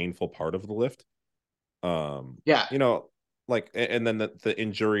more painful part of the lift. Like, and then the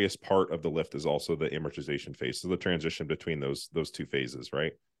injurious part of the lift is also the amortization phase, so the transition between those two phases,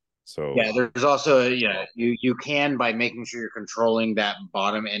 right? So there's also you can, by making sure you're controlling that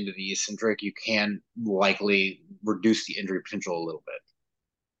bottom end of the eccentric, you can likely reduce the injury potential a little bit.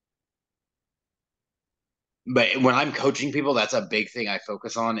 But when I'm coaching people, that's a big thing I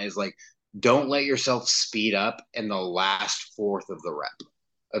focus on, is like, don't let yourself speed up in the last fourth of the rep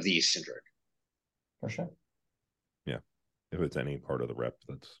of the eccentric. For sure. Yeah. If it's any part of the rep,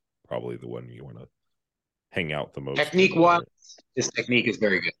 that's probably the one you want to hang out the most. Technique wise, this technique is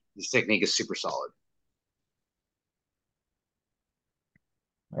very good. This technique is super solid.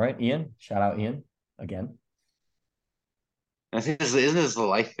 All right, Ian. Shout out Ian again. I think isn't this the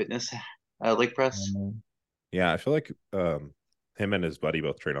Life Fitness leg press? Yeah, I feel like him and his buddy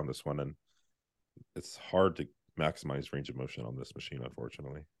both train on this one, and it's hard to maximize range of motion on this machine,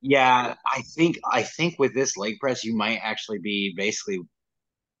 unfortunately. Yeah, I think with this leg press, you might actually be basically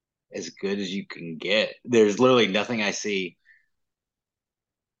as good as you can get. There's literally nothing I see.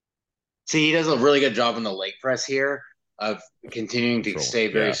 See, he does a really good job on the leg press here of continuing to stay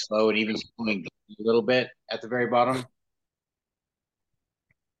very slow and even pulling a little bit at the very bottom.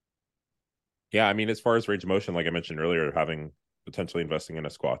 Yeah, I mean, as far as range of motion, like I mentioned earlier, having potentially investing in a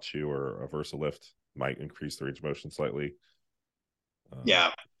squat shoe or a VersaLift might increase the range of motion slightly.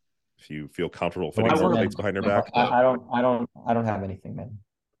 Yeah, if you feel comfortable putting more weights behind your back. I don't have anything, man.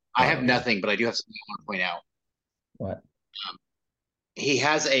 I have nothing, but I do have something I want to point out. What? He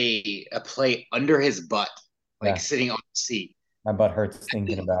has a plate under his butt, like sitting on the seat. My butt hurts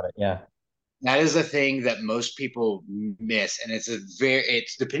thinking about it. Yeah. That is a thing that most people miss, and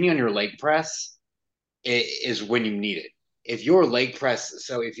it's depending on your leg press, it is when you need it. If your leg press,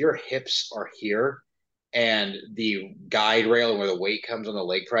 so if your hips are here and the guide rail and where the weight comes on the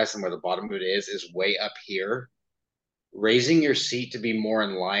leg press and where the bottom of it is way up here, raising your seat to be more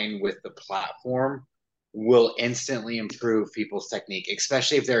in line with the platform will instantly improve people's technique,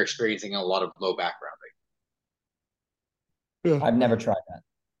 especially if they're experiencing a lot of low back rounding. Yeah. I've never tried that.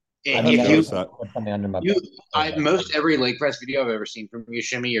 Most every leg press video I've ever seen from you,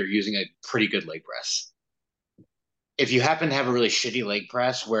 Shimmy, you're using a pretty good leg press. If you happen to have a really shitty leg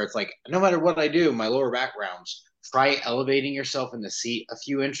press where it's like, no matter what I do, my lower back rounds, try elevating yourself in the seat a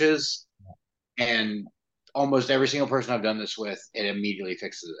few inches, and almost every single person I've done this with, it immediately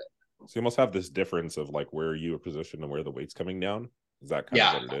fixes it. So you must have this difference of like where you are positioned and where the weight's coming down. Is that kind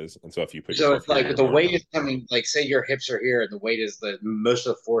of what it is? And so if you put it's like the weight is coming, like say your hips are here and the weight is most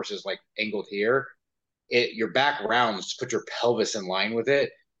of the force is like angled here. Your back rounds put your pelvis in line with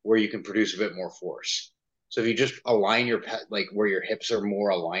it, where you can produce a bit more force. So if you just align your like where your hips are more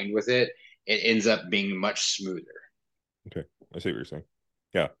aligned with it, it ends up being much smoother. Okay, I see what you're saying.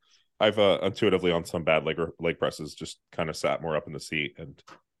 Yeah, I've intuitively on some bad leg presses just kind of sat more up in the seat and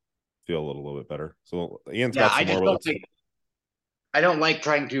feel a little bit better. So Ian's got some more. I don't like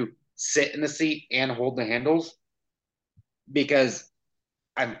trying to sit in the seat and hold the handles because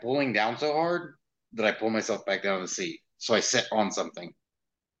I'm pulling down so hard that I pull myself back down in the seat. So I sit on something.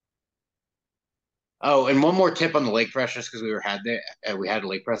 Oh, and one more tip on the leg press, just because we had a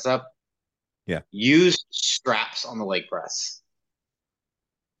leg press up. Yeah. Use straps on the leg press.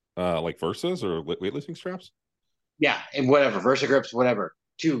 Like Versas or weightlifting straps? Yeah, and whatever, Versa grips, whatever.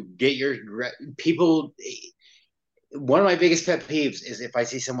 To get your people. One of my biggest pet peeves is if I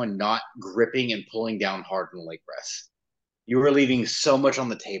see someone not gripping and pulling down hard on the leg press. You are leaving so much on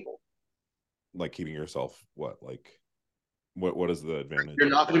the table. Like keeping yourself what is the advantage? You're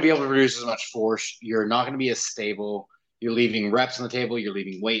not going to be able to produce as much force. You're not going to be as stable. You're leaving reps on the table. You're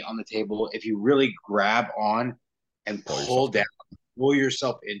leaving weight on the table. If you really grab on and pull down, pull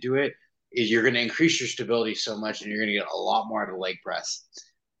yourself into it, you're going to increase your stability so much, and you're going to get a lot more out of the leg press.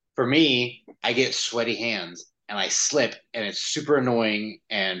 For me, I get sweaty hands and I slip, and it's super annoying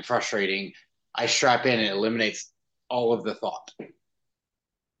and frustrating. I strap in and it eliminates all of the thought.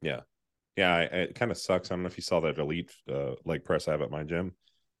 Yeah. Yeah, it kind of sucks. I don't know if you saw that elite leg press I have at my gym.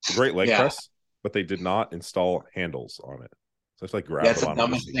 It's a great leg press, but they did not install handles on it. So it's like grab That's the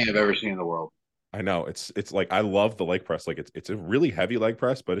dumbest thing I've ever seen in the world. I know. It's like I love the leg press. Like it's a really heavy leg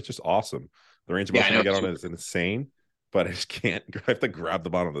press, but it's just awesome. The range of motion I get on it is insane, but I just can't. I have to grab the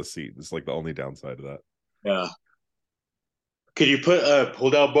bottom of the seat. It's like the only downside of that. Yeah. Could you put a pull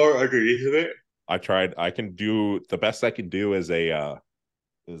down bar underneath of it? I tried. I can do the best I can do is a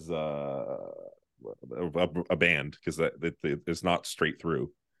band because it's not straight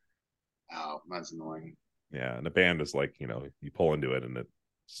through. Oh, that's annoying. Yeah, and a band is like you pull into it and it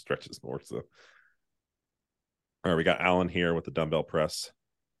stretches more. So, all right, we got Alan here with the dumbbell press.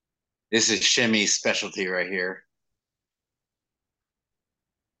 This is Shimmy's specialty right here.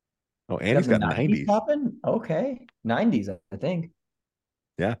 Oh, and he's got 90s. Popping? Okay, 90s, I think.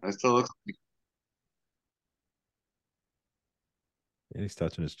 Yeah, that still looks. And he's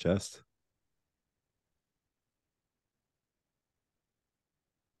touching his chest.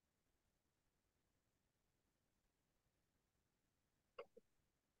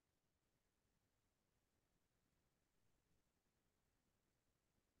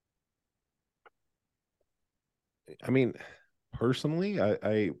 I mean, personally,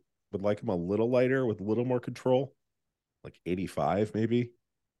 I would like them a little lighter with a little more control, like 85 maybe.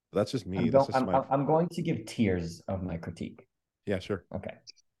 That's just me. That's just my. I'm going to give tiers of my critique. Yeah, sure. Okay.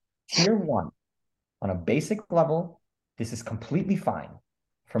 Tier 1, on a basic level, this is completely fine.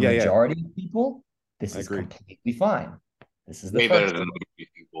 For majority of people, this is completely fine. This is the way better than the majority of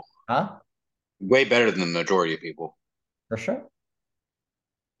people. Huh? Way better than the majority of people. For sure.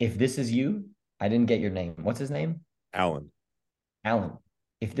 If this is you, I didn't get your name. What's his name? Alan. Alan.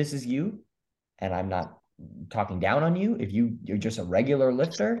 If this is you, and I'm not talking down on you, if you're just a regular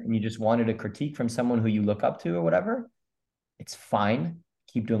lifter and you just wanted a critique from someone who you look up to or whatever, it's fine.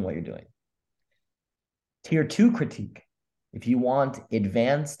 Keep doing what you're doing. Tier 2 critique. If you want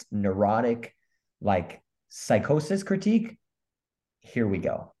advanced neurotic, like psychosis critique, here we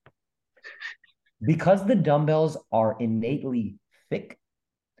go. Because the dumbbells are innately thick,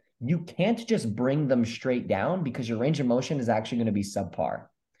 you can't just bring them straight down because your range of motion is actually going to be subpar.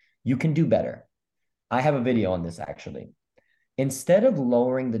 You can do better. I have a video on this actually. Instead of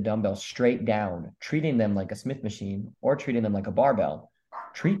lowering the dumbbell straight down, treating them like a Smith machine or treating them like a barbell,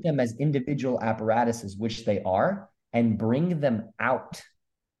 treat them as individual apparatuses, which they are, and bring them out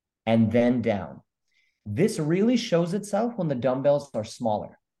and then down. This really shows itself when the dumbbells are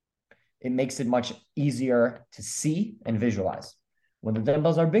smaller. It makes it much easier to see and visualize. When the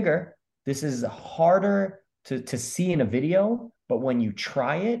dumbbells are bigger, this is harder to see in a video, but when you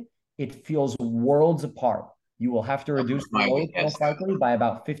try it, it feels worlds apart. You will have to reduce the load most likely by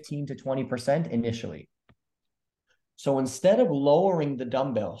about 15 to 20% initially. So instead of lowering the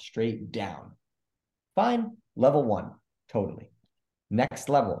dumbbell straight down, fine, level 1, totally. Next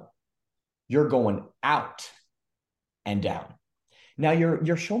level, you're going out and down. Now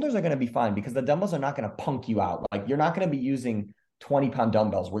your shoulders are going to be fine because the dumbbells are not going to punk you out. Like you're not going to be using 20-pound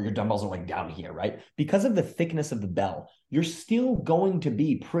dumbbells where your dumbbells are like down here, right? Because of the thickness of the bell, you're still going to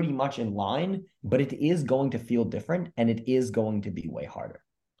be pretty much in line, but it is going to feel different and it is going to be way harder.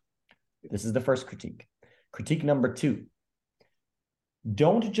 This is the first critique. Critique number 2.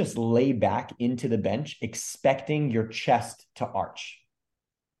 Don't just lay back into the bench expecting your chest to arch.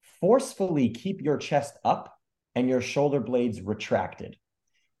 Forcefully keep your chest up and your shoulder blades retracted.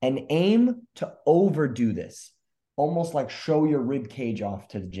 And aim to overdo this, almost like show your rib cage off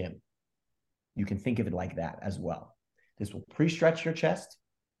to the gym. You can think of it like that as well. This will pre-stretch your chest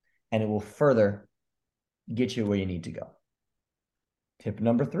and it will further get you where you need to go. Tip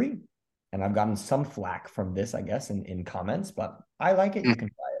number 3, and I've gotten some flack from this, I guess, in comments, but I like it. You can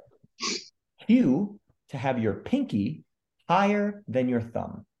try it. Cue to have your pinky higher than your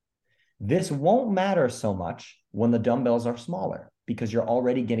thumb. This won't matter so much when the dumbbells are smaller because you're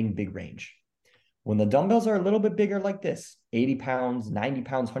already getting big range. When the dumbbells are a little bit bigger like this, 80 pounds, 90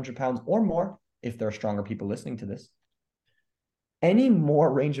 pounds, 100 pounds or more, if there are stronger people listening to this, any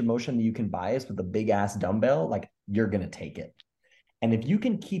more range of motion that you can bias with a big ass dumbbell, like you're going to take it. And if you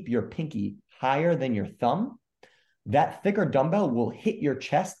can keep your pinky higher than your thumb, that thicker dumbbell will hit your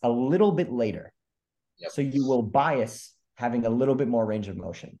chest a little bit later. Yep. So you will bias having a little bit more range of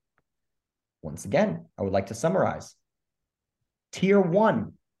motion. Once again, I would like to summarize. Tier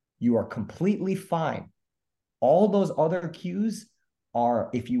 1, you are completely fine. All those other cues are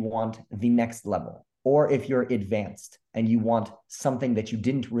if you want the next level or if you're advanced and you want something that you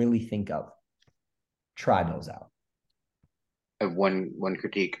didn't really think of. Try those out. I have one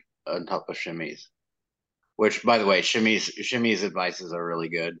critique on top of shimmies, which, by the way, shimmies advices are really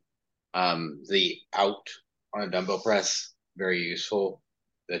good. The out on a dumbbell press, very useful.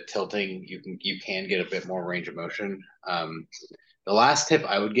 The tilting, you can get a bit more range of motion. The last tip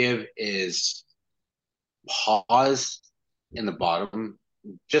I would give is pause in the bottom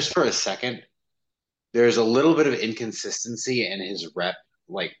just for a second. There's a little bit of inconsistency in his rep,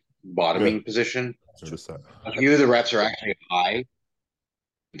 like bottoming position. A few of the reps are actually high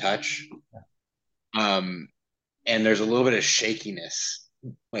touch. And there's a little bit of shakiness,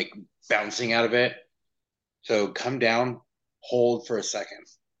 like bouncing out of it. So come down, hold for a second,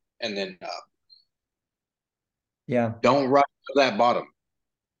 and then up. Yeah. Don't rush to that bottom.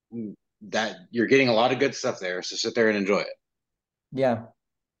 That you're getting a lot of good stuff there, so sit there and enjoy it. Yeah.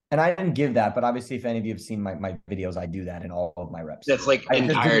 And I didn't give that, but obviously if any of you have seen my videos, I do that in all of my reps. That's like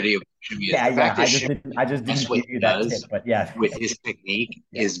entirety of shimmy. Yeah, yeah. I just didn't give you that tip, but yeah. With his technique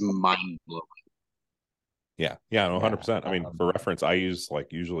is mind blowing. Yeah, no, 100%. I mean, for reference, I use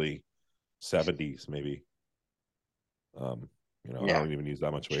like usually 70s, maybe. I don't even use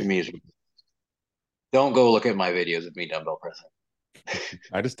that much weight. Don't go look at my videos of me dumbbell pressing.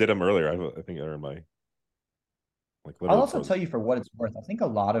 I just did them earlier. I think they're in my Like I'll literally also tell you for what it's worth. I think a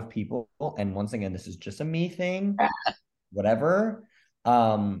lot of people, and once again, this is just a me thing, whatever.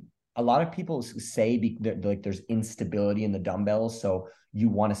 A lot of people say like there's instability in the dumbbells, so you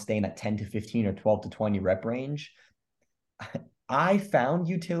want to stay in that 10 to 15 or 12 to 20 rep range. I found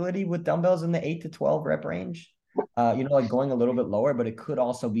utility with dumbbells in the 8 to 12 rep range. Like going a little bit lower, but it could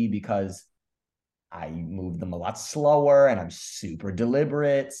also be because I move them a lot slower and I'm super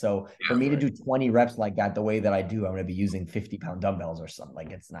deliberate. So for me to do 20 reps like that, the way that I do, I'm going to be using 50-pound dumbbells or something.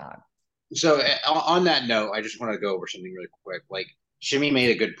 Like it's not. So on that note, I just want to go over something really quick. Like Shimmy made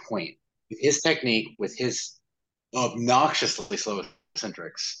a good point with his technique, with his obnoxiously slow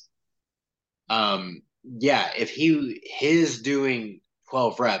eccentrics. Yeah, if his doing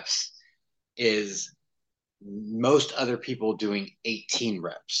 12 reps is most other people doing 18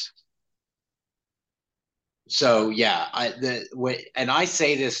 reps. So yeah, and I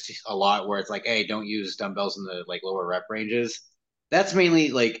say this a lot where it's like, hey, don't use dumbbells in the like lower rep ranges. That's mainly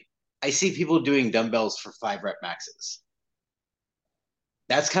like I see people doing dumbbells for 5 rep maxes.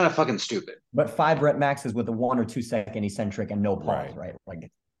 That's kind of fucking stupid. But 5 rep maxes with a 1 or 2 second eccentric and no pause, right? Like,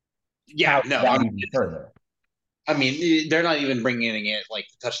 yeah, no, that even further. I mean, they're not even bringing it like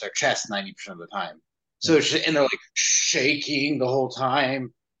to touch their chest 90% of the time. So and they're like shaking the whole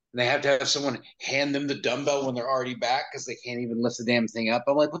time. And they have to have someone hand them the dumbbell when they're already back because they can't even lift the damn thing up.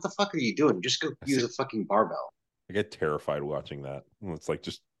 I'm like, what the fuck are you doing? Just go use a fucking barbell. I get terrified watching that. It's like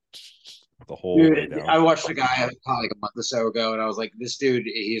just the whole way down. I watched a guy like a month or so ago, and I was like, this dude,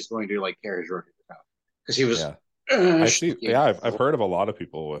 he's going to like tear his rotator cuff because he was. I see. Yeah, I've heard of a lot of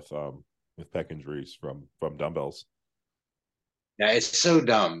people with pec injuries from dumbbells. Yeah, it's so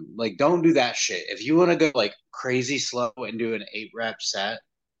dumb. Like, don't do that shit. If you want to go like crazy slow and do an 8 rep set,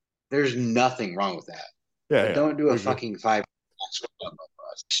 there's nothing wrong with that. Yeah, but don't do a fucking 5.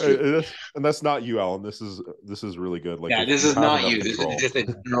 And that's not you, Alan. This is really good. Like, yeah, this is not you. This is just a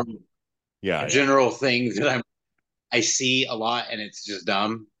general, general thing that I see a lot, and it's just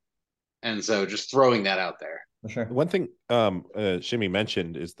dumb. And so, just throwing that out there. For sure. One thing Shimmy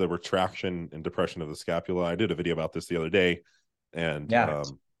mentioned is the retraction and depression of the scapula. I did a video about this the other day, and not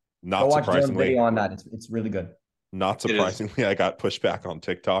go surprisingly, watch video on that. It's really good. Not surprisingly, I got pushback on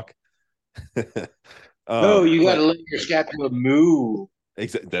TikTok. No, you got to let your scapula move.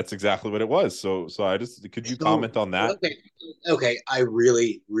 That's exactly what it was. So could you comment on that? Okay. I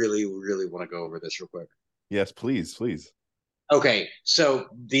really, really, really want to go over this real quick. Yes, please. Okay, so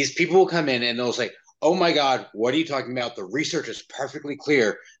these people will come in and they'll say, oh my God, what are you talking about? The research is perfectly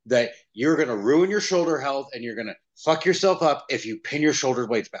clear that you're going to ruin your shoulder health and you're going to fuck yourself up if you pin your shoulder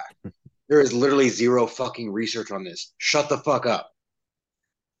blades back. There is literally zero fucking research on this. Shut the fuck up.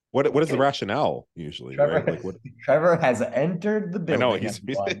 What is the rationale usually? Trevor, right? Like Trevor has entered the building. I know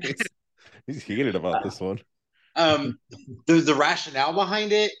he's heated about this one. The rationale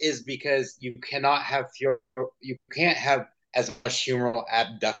behind it is because you can't have as much humeral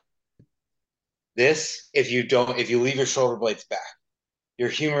abduction. This if you leave your shoulder blades back, your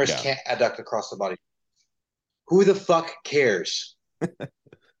humerus can't adduct across the body. Who the fuck cares?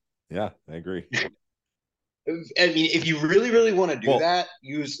 Yeah, I agree. I mean, if you really, really want to do that,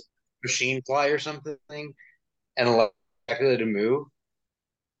 use machine fly or something and allow it to move.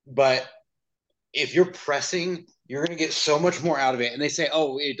 But if you're pressing, you're going to get so much more out of it. And they say,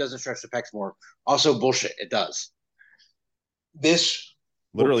 oh, it doesn't stretch the pecs more. Also, bullshit. It does. This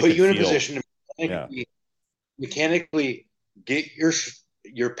literally will put you in a position to mechanically get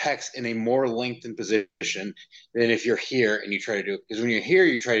your pecs in a more lengthened position than if you're here and you try to do it. Because when you're here,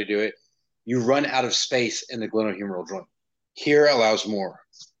 you try to do it, you run out of space in the glenohumeral joint. Here allows more.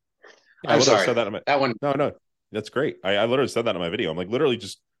 Yeah, I'm sorry. Said that one. No, that's great. I literally said that in my video. I'm like, literally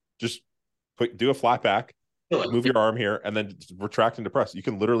just do a flat back, move your arm here, and then retract and depress. You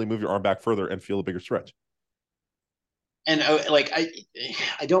can literally move your arm back further and feel a bigger stretch. And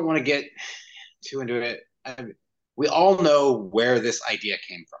I don't want to get too into it. We all know where this idea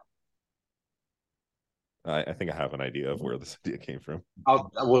came from. I think I have an idea of where this idea came from.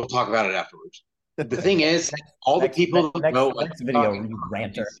 We'll talk about it afterwards. The thing is, all the people that go next video, you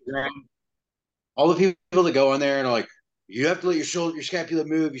ranter. All the people that go on there and are like, you have to let your scapula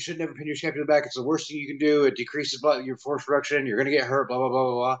move. You should never pin your scapula back. It's the worst thing you can do. It decreases your force reduction. You're going to get hurt, blah, blah, blah,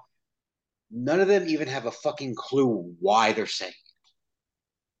 blah, blah. None of them even have a fucking clue why they're saying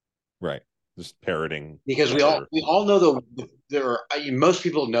it. Right. Just parroting. Because we all know most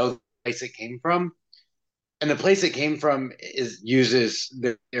people know the place it came from. And the place it came from uses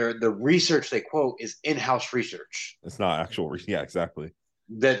the research they quote is in-house research. It's not actual. Yeah, exactly.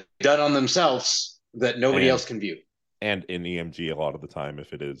 That done on themselves that nobody else can view. And in EMG a lot of the time,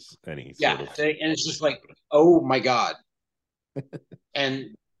 if it is any sort of. And it's just like, Oh my God.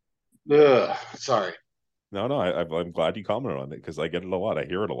 And sorry. No, I'm glad you commented on it because I get it a lot. I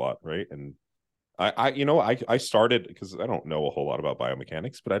hear it a lot, right? And I started because I don't know a whole lot about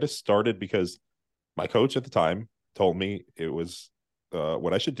biomechanics, but I just started because my coach at the time told me it was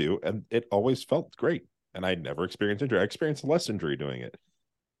what I should do, and it always felt great. And I never experienced injury. I experienced less injury doing it.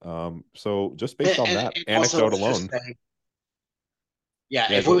 So just based on that And also, anecdote alone, yeah.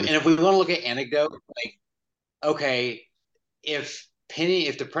 yeah. If we want to look at anecdote, like, okay, if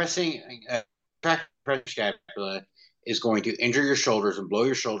depressing scapula is going to injure your shoulders and blow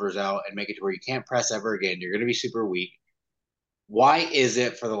your shoulders out and make it to where you can't press ever again, you're going to be super weak. Why is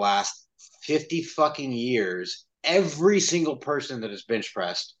it for the last 50 fucking years, every single person that has bench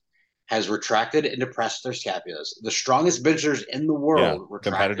pressed has retracted and depressed their scapulas? The strongest benchers in the world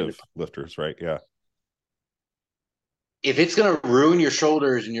retracted. Competitive lifters, right? Yeah. If it's going to ruin your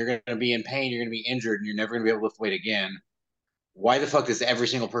shoulders and you're going to be in pain, you're going to be injured, and you're never going to be able to lift weight again, why the fuck does every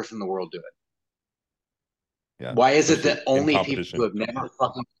single person in the world do it? Yeah. Why is it that only people who have never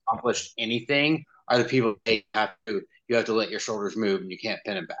fucking accomplished anything are the people that you have to let your shoulders move and you can't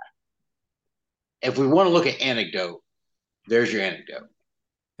pin them back? If we want to look at anecdote, there's your anecdote.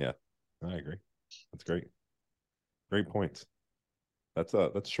 Yeah, I agree. That's great. Great points.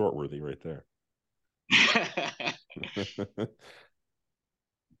 That's short worthy right there.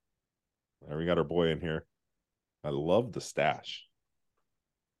 We got our boy in here. I love the stash.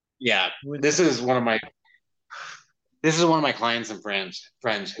 Yeah, this is one of my clients and friends,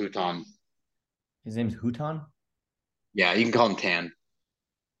 Houton. His name's Houton? Yeah, you can call him Tan.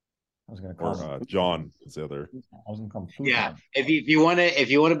 I was gonna call him John is the other. I was gonna call him Houton. Yeah. If you want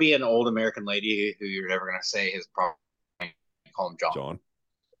to be an old American lady who you're never gonna say his problem, call him John. John.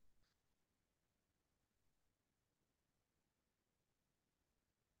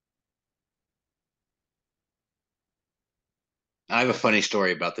 I have a funny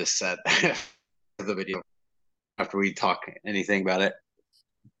story about this set of the video after we talk anything about it.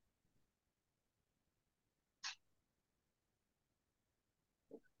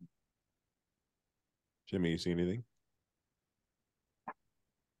 Jimmy, you see anything?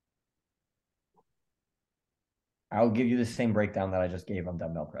 I'll give you the same breakdown that I just gave on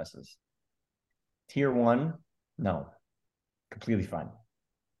dumbbell presses. Tier 1, no. Completely fine.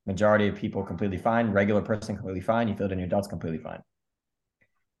 Majority of people completely fine. Regular person completely fine. You fill it in your delts completely fine.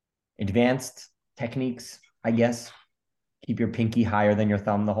 Advanced techniques, I guess. Keep your pinky higher than your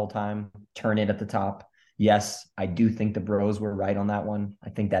thumb the whole time. Turn it at the top. Yes, I do think the bros were right on that one.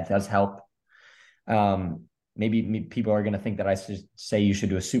 I think that does help. Maybe people are going to think that I should say you should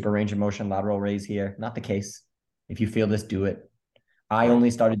do a super range of motion lateral raise here. Not the case. If you feel this, do it. I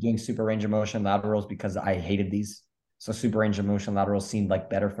only started doing super range of motion laterals because I hated these. So super range of motion laterals seemed like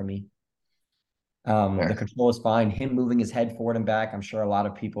better for me. The control is fine. Him moving his head forward and back, I'm sure a lot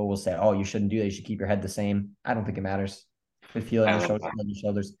of people will say, oh, you shouldn't do that. You should keep your head the same. I don't think it matters. If you feel it in your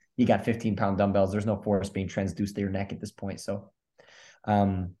shoulders, you got 15-pound dumbbells. There's no force being transduced to your neck at this point. So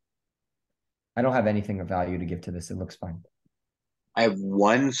I don't have anything of value to give to this. It looks fine. I have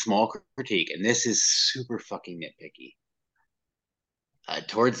one small critique, and this is super fucking nitpicky.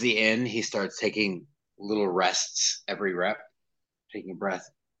 Towards the end, he starts taking little rests every rep, taking a breath.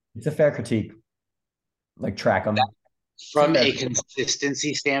 It's a fair critique. Like track them. From a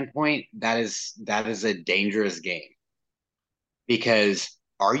consistency standpoint, that is a dangerous game. Because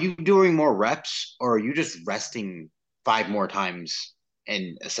are you doing more reps or are you just resting 5 more times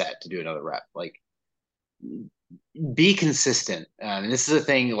in a set to do another rep? Like, be consistent. And this is a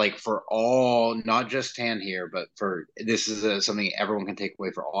thing like for all, not just Tan here, but this is something everyone can take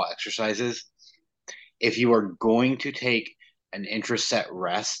away for all exercises. If you are going to take an intra-set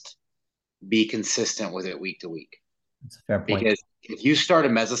rest, be consistent with it week to week. That's a fair point. Because if you start a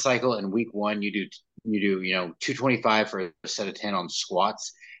mesocycle in week 1, you do 225 for a set of 10 on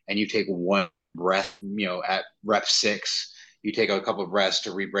squats, and you take one breath, at rep 6, you take a couple of breaths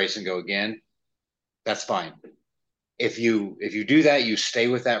to rebrace and go again. That's fine. If you do that, you stay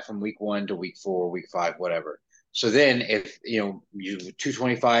with that from week 1 to week 4, week 5, whatever. So then if you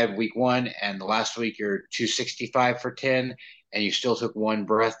 225 week 1 and the last week you're 265 for 10 and you still took one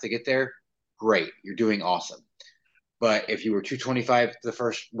breath to get there, great. You're doing awesome. But if you were 225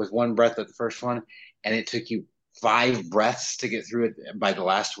 with one breath at the first one and it took you 5 breaths to get through it by the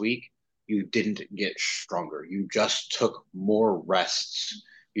last week, you didn't get stronger. You just took more rests.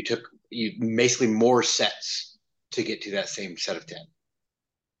 You basically more sets to get to that same set of 10.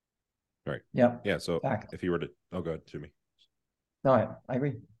 Right. Yep. Yeah. So if you were to, oh, go ahead, Jimmy. No, I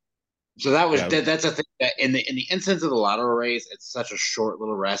agree. So that's a thing that in the instance of the lateral raise, it's such a short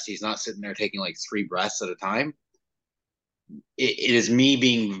little rest. He's not sitting there taking like 3 breaths at a time. It is me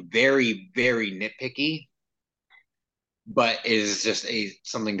being very, very nitpicky, but it is just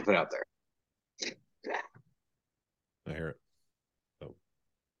something to put out there. I hear it. So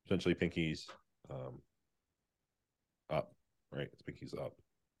essentially pinkies up, right? It's pinkies up.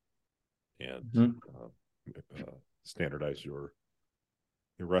 And standardize your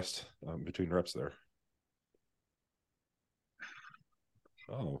rest between reps there.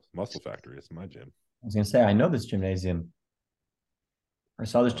 Oh, Muscle Factory. It's my gym. I was gonna say, I know this gymnasium. I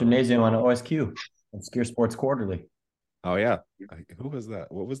saw this gymnasium on OSQ, Obscure Sports Quarterly. Oh yeah, who was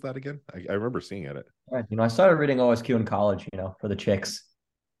that? What was that again? I remember seeing it. Right. I started reading OSQ in college. For the chicks.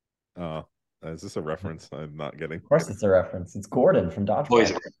 Is this a reference I'm not getting? Of course, it's a reference. It's Gordon from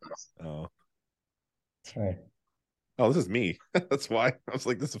Dodgeball. Oh, that's right. Oh, this is me. That's why I was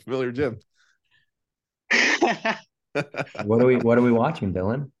like, this is a familiar gym. What are we watching,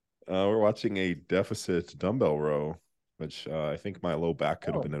 Dylan? We're watching a deficit dumbbell row, which I think my low back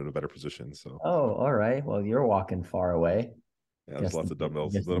could have been in a better position. So. Oh, all right. Well, you're walking far away. Yeah, there's lots of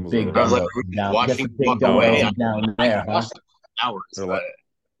dumbbells. Big dumbbells down, watching big dumbbells down there, huh?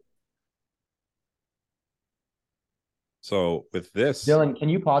 So with this, Dylan, can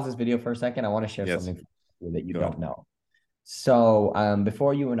you pause this video for a second? I want to share something that you don't know. So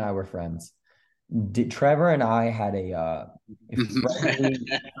before you and I were friends, Trevor and I had a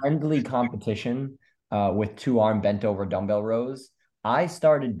friendly competition with 2-arm bent over dumbbell rows. I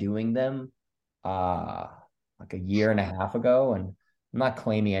started doing them like a year and a half ago, and I'm not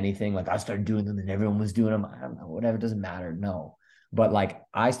claiming anything. Like I started doing them and everyone was doing them. I don't know, whatever, doesn't matter. No, but like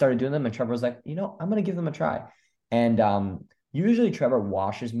I started doing them, and Trevor was like, I'm gonna give them a try. And usually Trevor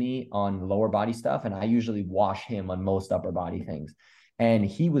washes me on lower body stuff, and I usually wash him on most upper body things. And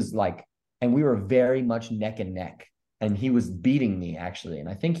he was like, and we were very much neck and neck. And he was beating me, actually. And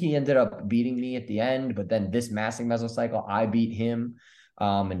I think he ended up beating me at the end. But then this massing mesocycle, I beat him.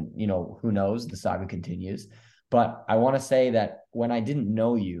 And, who knows? The saga continues. But I want to say that when I didn't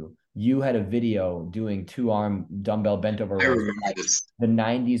know you, you had a video doing 2-arm dumbbell bent over rows, like the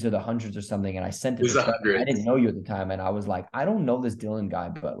 90s or the 100s or something. And I sent it to Trevor. I didn't know you at the time. And I was like, I don't know this Dylan guy,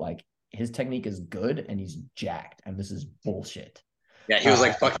 but like his technique is good and he's jacked. And this is bullshit. Yeah, he was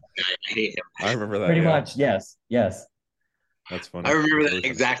like, fuck guy. I hate him. I remember that. Pretty much. Yes. That's funny. I remember that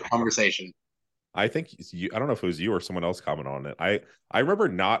exact conversation. I think I don't know if it was you or someone else commented on it. I remember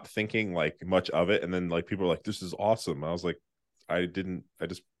not thinking like much of it. And then like people were like, this is awesome. I was like, I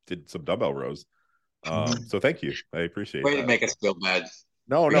just did some dumbbell rows. So thank you. I appreciate it. Way to make us feel bad.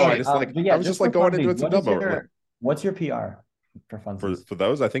 No, I just I was just like going and doing some dumbbell. What's your PR for fun? For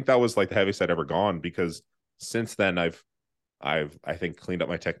those, I think that was like the heaviest I'd ever gone, because since then I've I think cleaned up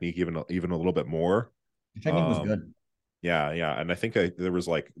my technique even a little bit more. Your technique was good. Yeah. And I think there was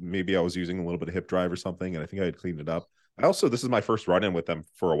like, maybe I was using a little bit of hip drive or something, and I think I had cleaned it up. This is my first run-in with them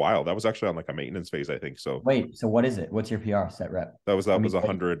for a while. That was actually on like a maintenance phase, I think. So wait, so what is it? What's your PR set rep? That was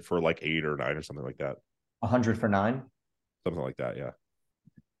 100 for like 8 or 9 or something like that. 100 for 9? Something like that, yeah.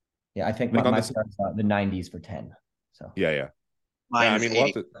 Yeah, I think my PR's the 90s for 10. So yeah. I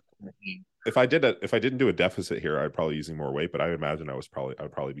mean, if I didn't do a deficit here, I'd probably using more weight, but I imagine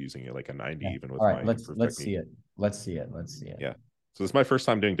I'd probably be using it like a 90 even with. All right, let's see it. Let's see it. Yeah. So this is my first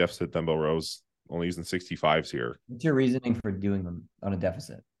time doing deficit dumbbell rows, only using 65s here. What's your reasoning for doing them on a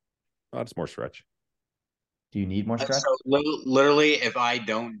deficit? It's more stretch. Do you need more stretch? So literally, if I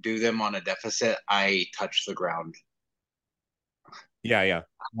don't do them on a deficit, I touch the ground. Yeah.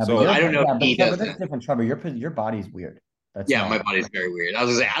 So I don't know. Yeah, he does that's different, Trevor. Your body's weird. My body's very weird. I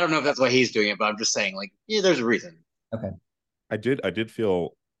was gonna say, I don't know if that's why he's doing it, but I'm just saying, like, there's a reason. Okay. I did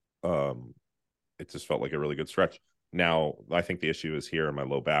feel, it just felt like a really good stretch. Now, I think the issue is here in my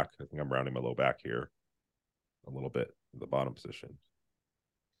low back. I think I'm rounding my low back here a little bit in the bottom position.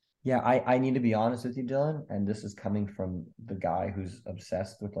 Yeah, I need to be honest with you, Dylan, and this is coming from the guy who's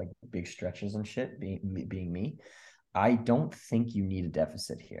obsessed with like big stretches and shit, being me. I don't think you need a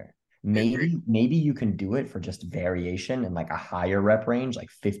deficit here. Maybe you can do it for just variation and like a higher rep range, like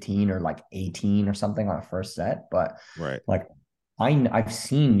 15 or like 18 or something on a first set. But right, like I've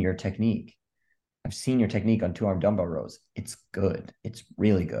seen your technique. I've seen your technique on 2-arm dumbbell rows. It's good. It's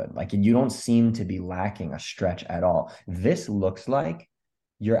really good. Like you don't seem to be lacking a stretch at all. This looks like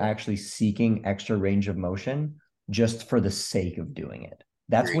you're actually seeking extra range of motion just for the sake of doing it.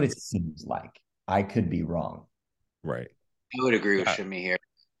 That's what it seems like. I could be wrong. Right. I would agree with Shimmy here.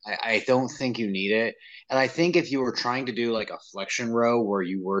 I don't think you need it. And I think if you were trying to do like a flexion row where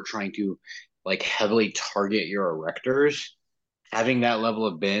you were trying to like heavily target your erectors, having that level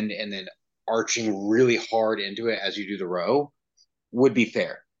of bend and then arching really hard into it as you do the row would be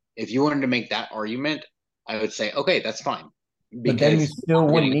fair. If you wanted to make that argument, I would say, okay, that's fine. But then you still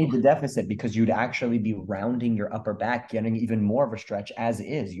wouldn't need the deficit because you'd actually be rounding your upper back, getting even more of a stretch as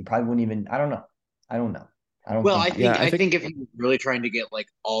is. You probably wouldn't even, I don't know. Well, I think if you're really trying to get like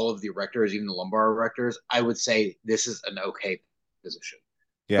all of the erectors, even the lumbar erectors, I would say this is an okay position.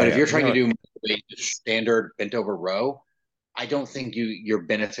 Yeah, but if you're trying to do a standard bent over row, I don't think you're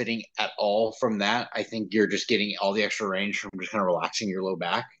benefiting at all from that. I think you're just getting all the extra range from just kind of relaxing your low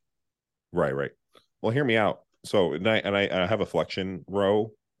back. Right. Well, hear me out. So, I have a flexion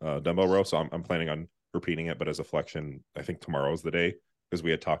row, dumbbell row. So I'm planning on repeating it, but as a flexion. I think tomorrow is the day because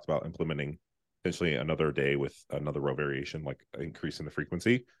we had talked about implementing potentially another day with another row variation, like increasing the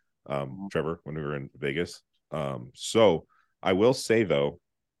frequency. Trevor, when we were in Vegas. So I will say though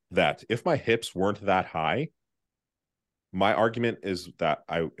that if my hips weren't that high, my argument is that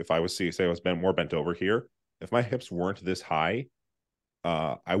if I was say I was more bent over here, if my hips weren't this high,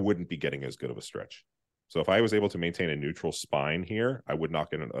 I wouldn't be getting as good of a stretch. So if I was able to maintain a neutral spine here, I would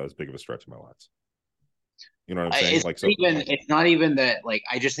not get as big of a stretch in my lats. You know what I'm saying? It's not even that. Like,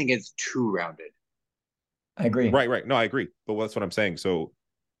 I just think it's too rounded. I agree. Right. No, I agree. But that's what I'm saying. So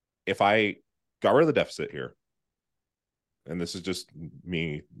if I got rid of the deficit here, and this is just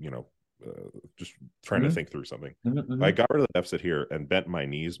me, just trying to think through something. If I got rid of the deficit here and bent my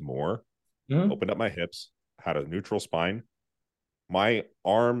knees more, opened up my hips, had a neutral spine, my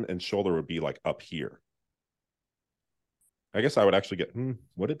arm and shoulder would be like up here. I guess I would actually get.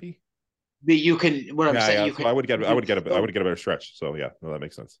 Would it be? But you can. What I'm saying, you so I would get a better stretch. So yeah, no, that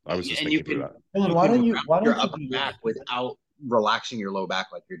makes sense. I was just thinking through that. Why don't you do back without relaxing your low back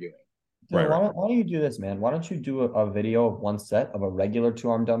like you're doing? Why don't you do this, man? Why don't you do a video of one set of a regular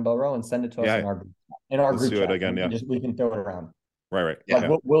 2-arm dumbbell row and send it to us in our group chat? Again, yeah. We can throw it around. Right.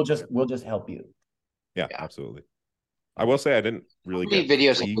 Yeah. We'll just help you. Yeah, absolutely. I will say I didn't really get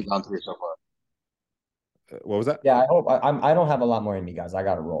videos have we gone through so far. What was that? Yeah, I hope I don't have a lot more in me, guys. I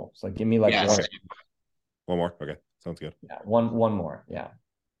got to roll. So give me like one more. Okay, sounds good. Yeah, one more. Yeah.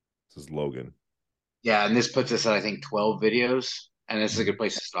 This is Logan. Yeah, and this puts us at I think 12 videos, and this is a good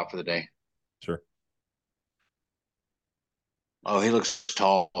place to stop for the day. Sure. Oh, he looks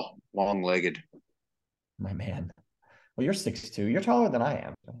tall, long-legged. My man. Well, you're 6'2". You're taller than I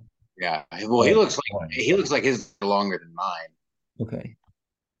am. Yeah. Well, he looks like his longer than mine. Okay.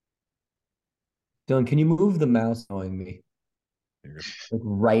 Dylan, can you move the mouse showing me? Like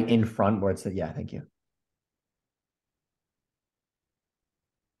right in front where it said, yeah, thank you.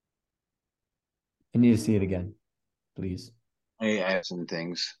 I need to see it again, please. I have some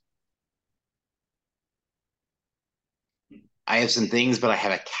things. I have some things, but I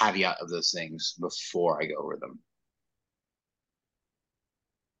have a caveat of those things before I go over them.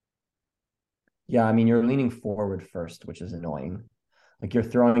 Yeah, I mean, you're leaning forward first, which is annoying. Like you're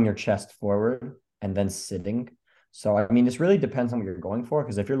throwing your chest forward and then sitting. So, I mean, this really depends on what you're going for.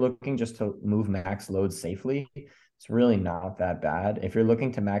 Because if you're looking just to move max load safely, it's really not that bad. If you're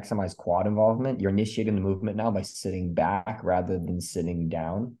looking to maximize quad involvement, you're initiating the movement now by sitting back rather than sitting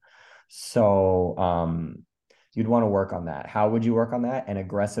down. So, you'd want to work on that. How would you work on that? An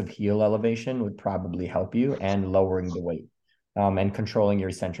aggressive heel elevation would probably help you, and lowering the weight. And controlling your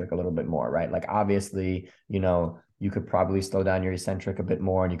eccentric a little bit more, right? Like obviously, you could probably slow down your eccentric a bit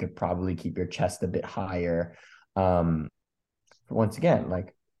more, and you could probably keep your chest a bit higher. Once again,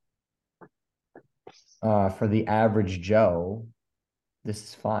 like for the average Joe, this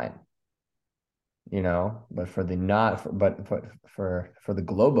is fine, but for the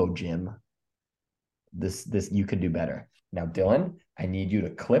Globo gym, this you could do better. Now, Dylan, I need you to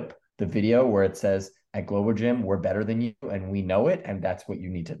clip the video where it says, at Globo Gym, we're better than you, and we know it, and that's what you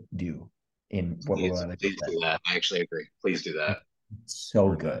need to do. Please do that. I actually agree. Please do that. So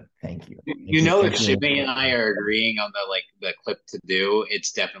good. Thank you. If Jimmy and I are agreeing on the clip to do,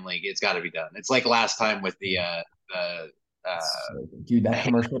 it's got to be done. It's like last time with the dude, that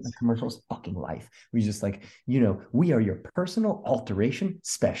commercial's fucking life. We just like, we are your personal alteration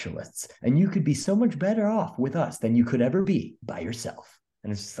specialists, and you could be so much better off with us than you could ever be by yourself.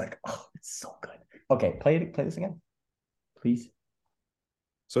 And it's just like, oh, it's so good. Okay, play this again, please.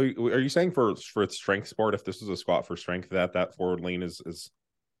 So, are you saying for strength sport, if this is a squat for strength, that forward lean is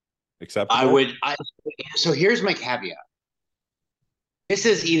acceptable? So here's my caveat. This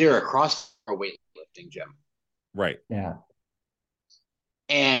is either a cross or weightlifting gym, right? Yeah.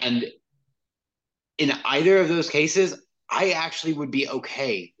 And in either of those cases, I actually would be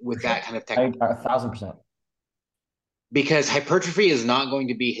okay with that kind of technique. 1,000%. Because hypertrophy is not going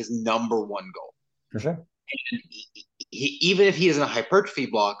to be his number one goal. For sure. And even if he is in a hypertrophy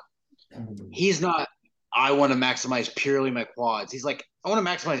block, he's not, I want to maximize purely my quads. He's like, I want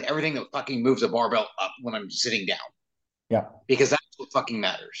to maximize everything that fucking moves a barbell up when I'm sitting down. Yeah. Because that's what fucking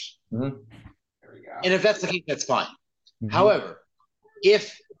matters. Mm-hmm. There we go. And if that's the case, that's fine. Mm-hmm. However,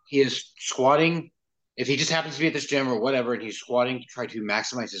 if he is squatting, if he just happens to be at this gym or whatever, and he's squatting to try to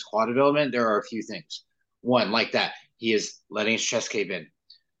maximize his quad development, there are a few things. One, like that, he is letting his chest cave in.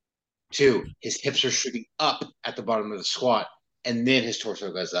 Two, his hips are shooting up at the bottom of the squat, and then his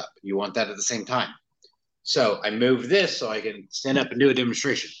torso goes up. You want that at the same time. So I moved this so I can stand up and do a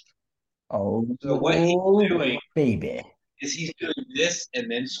demonstration. Oh, so what he's doing, baby, is he's doing this and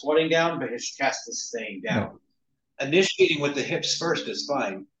then squatting down, but his chest is staying down. No. Initiating with the hips first is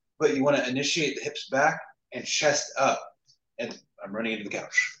fine, but you want to initiate the hips back and chest up. And I'm running into the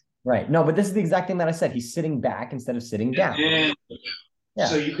couch. Right. No, but this is the exact thing that I said. He's sitting back instead of sitting down. Yeah.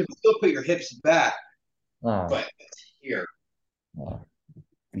 So you can still put your hips back, but here.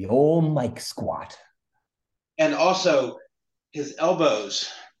 The old Mike squat. And also, his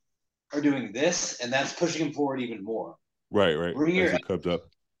elbows are doing this, and that's pushing him forward even more. Right. Bring your head up.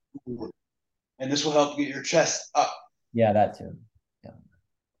 And this will help get your chest up. Yeah, that too. Yeah.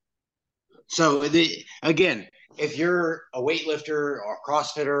 So, again, if you're a weightlifter or a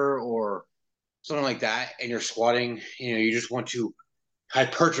CrossFitter or something like that, and you're squatting, you just want to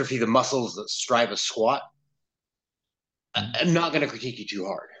hypertrophy the muscles that strive a squat, I'm not going to critique you too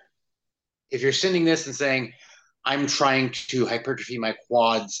hard. If you're sending this and saying, I'm trying to hypertrophy my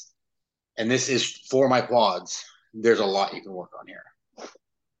quads, and this is for my quads, there's a lot you can work on here.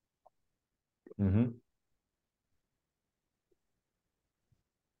 Mm-hmm.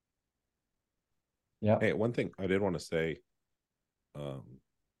 Yeah. Hey, one thing I did want to say,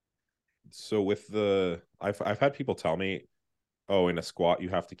 so with the, I've had people tell me, oh, in a squat you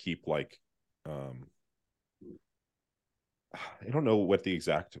have to keep like, I don't know what they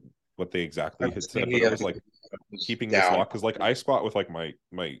exactly had said, but it was like keeping this lock, because like I squat with like my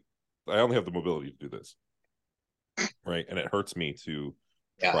I only have the mobility to do this, right, and it hurts me to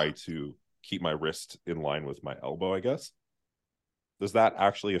try to keep my wrist in line with my elbow, I guess. Does that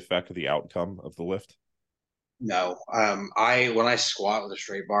actually affect the outcome of the lift? No. When I squat with a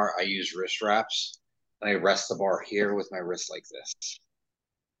straight bar, I use wrist wraps, and I rest the bar here with my wrist like this.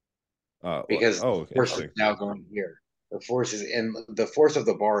 Because the force is now going here. The force of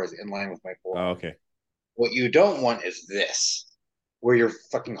the bar is in line with my forearm. Oh, okay. What you don't want is this, where you're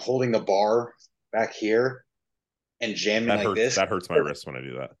fucking holding the bar back here and jamming this. That hurts my wrist when I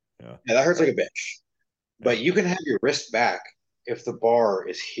do that. Yeah, that hurts like a bitch. But you can have your wrist back if the bar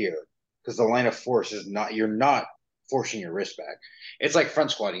is here, because the line of force is not, you're not forcing your wrist back. It's like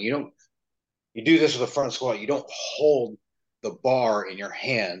front squatting. You do this with a front squat, you don't hold the bar in your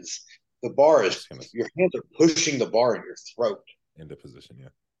hands. The bar is, your hands are pushing the bar in your throat. Into position, yeah.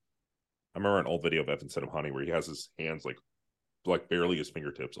 I remember an old video of Evan Honey where he has his hands like barely his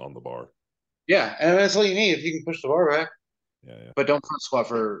fingertips on the bar. Yeah, and that's all you need if you can push the bar back. Yeah. But don't front squat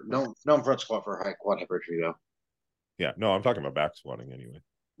for high quad hypertrophy though. Yeah, no, I'm talking about back squatting anyway.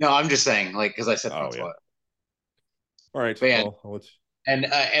 No, I'm just saying, like, because I said front squat. All right.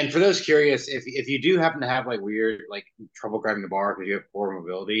 And for those curious, if you do happen to have like weird like trouble grabbing the bar because you have poor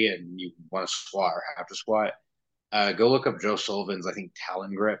mobility and you want to squat or have to squat, go look up Joe Sullivan's, I think,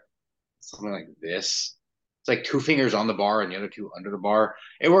 Talon grip, something like this. It's like 2 fingers on the bar and the other 2 under the bar.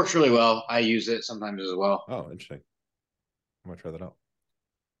 It works really well. I use it sometimes as well. Oh, interesting. I'm gonna try that out.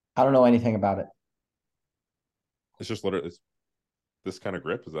 I don't know anything about it. It's just literally this kind of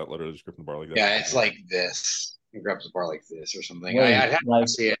grip. Is that literally just gripping the bar like that? Yeah, it's like this. He grabs the bar like this or something. Wait, I'd have to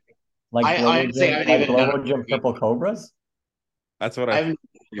see it. Like Globo Gym Purple Cobras? That's what I haven't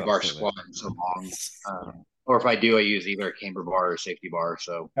used bar squat in so long. Or if I do, I use either a camber bar or safety bar.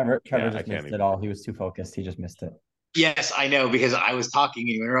 So Trevor just missed it all. He was too focused. He just missed it. Yes, I know, because I was talking and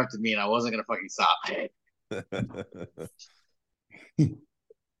you interrupted me and I wasn't going to fucking stop.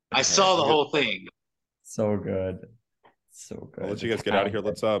 I saw the whole thing. So good. So good. I'll let you guys get out of here.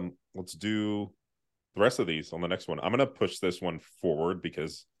 Let's do the rest of these on the next one. I'm gonna push this one forward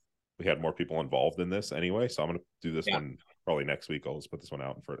because we had more people involved in this anyway. So I'm gonna do this one probably next week. I'll just put this one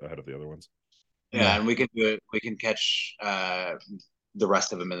out ahead of the other ones. Yeah, and we can do it. We can catch the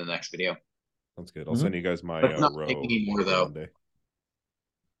rest of them in the next video. Sounds good. I'll send you guys my row anymore, though. Monday.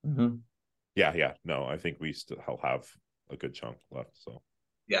 Mm-hmm. Yeah. No, I think we still have a good chunk left. So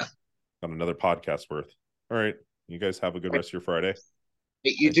yeah, got another podcast worth. All right, you guys have a good rest of your Friday.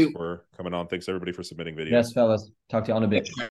 You too for coming on. Thanks everybody for submitting videos. Yes, fellas. Talk to you on a bit.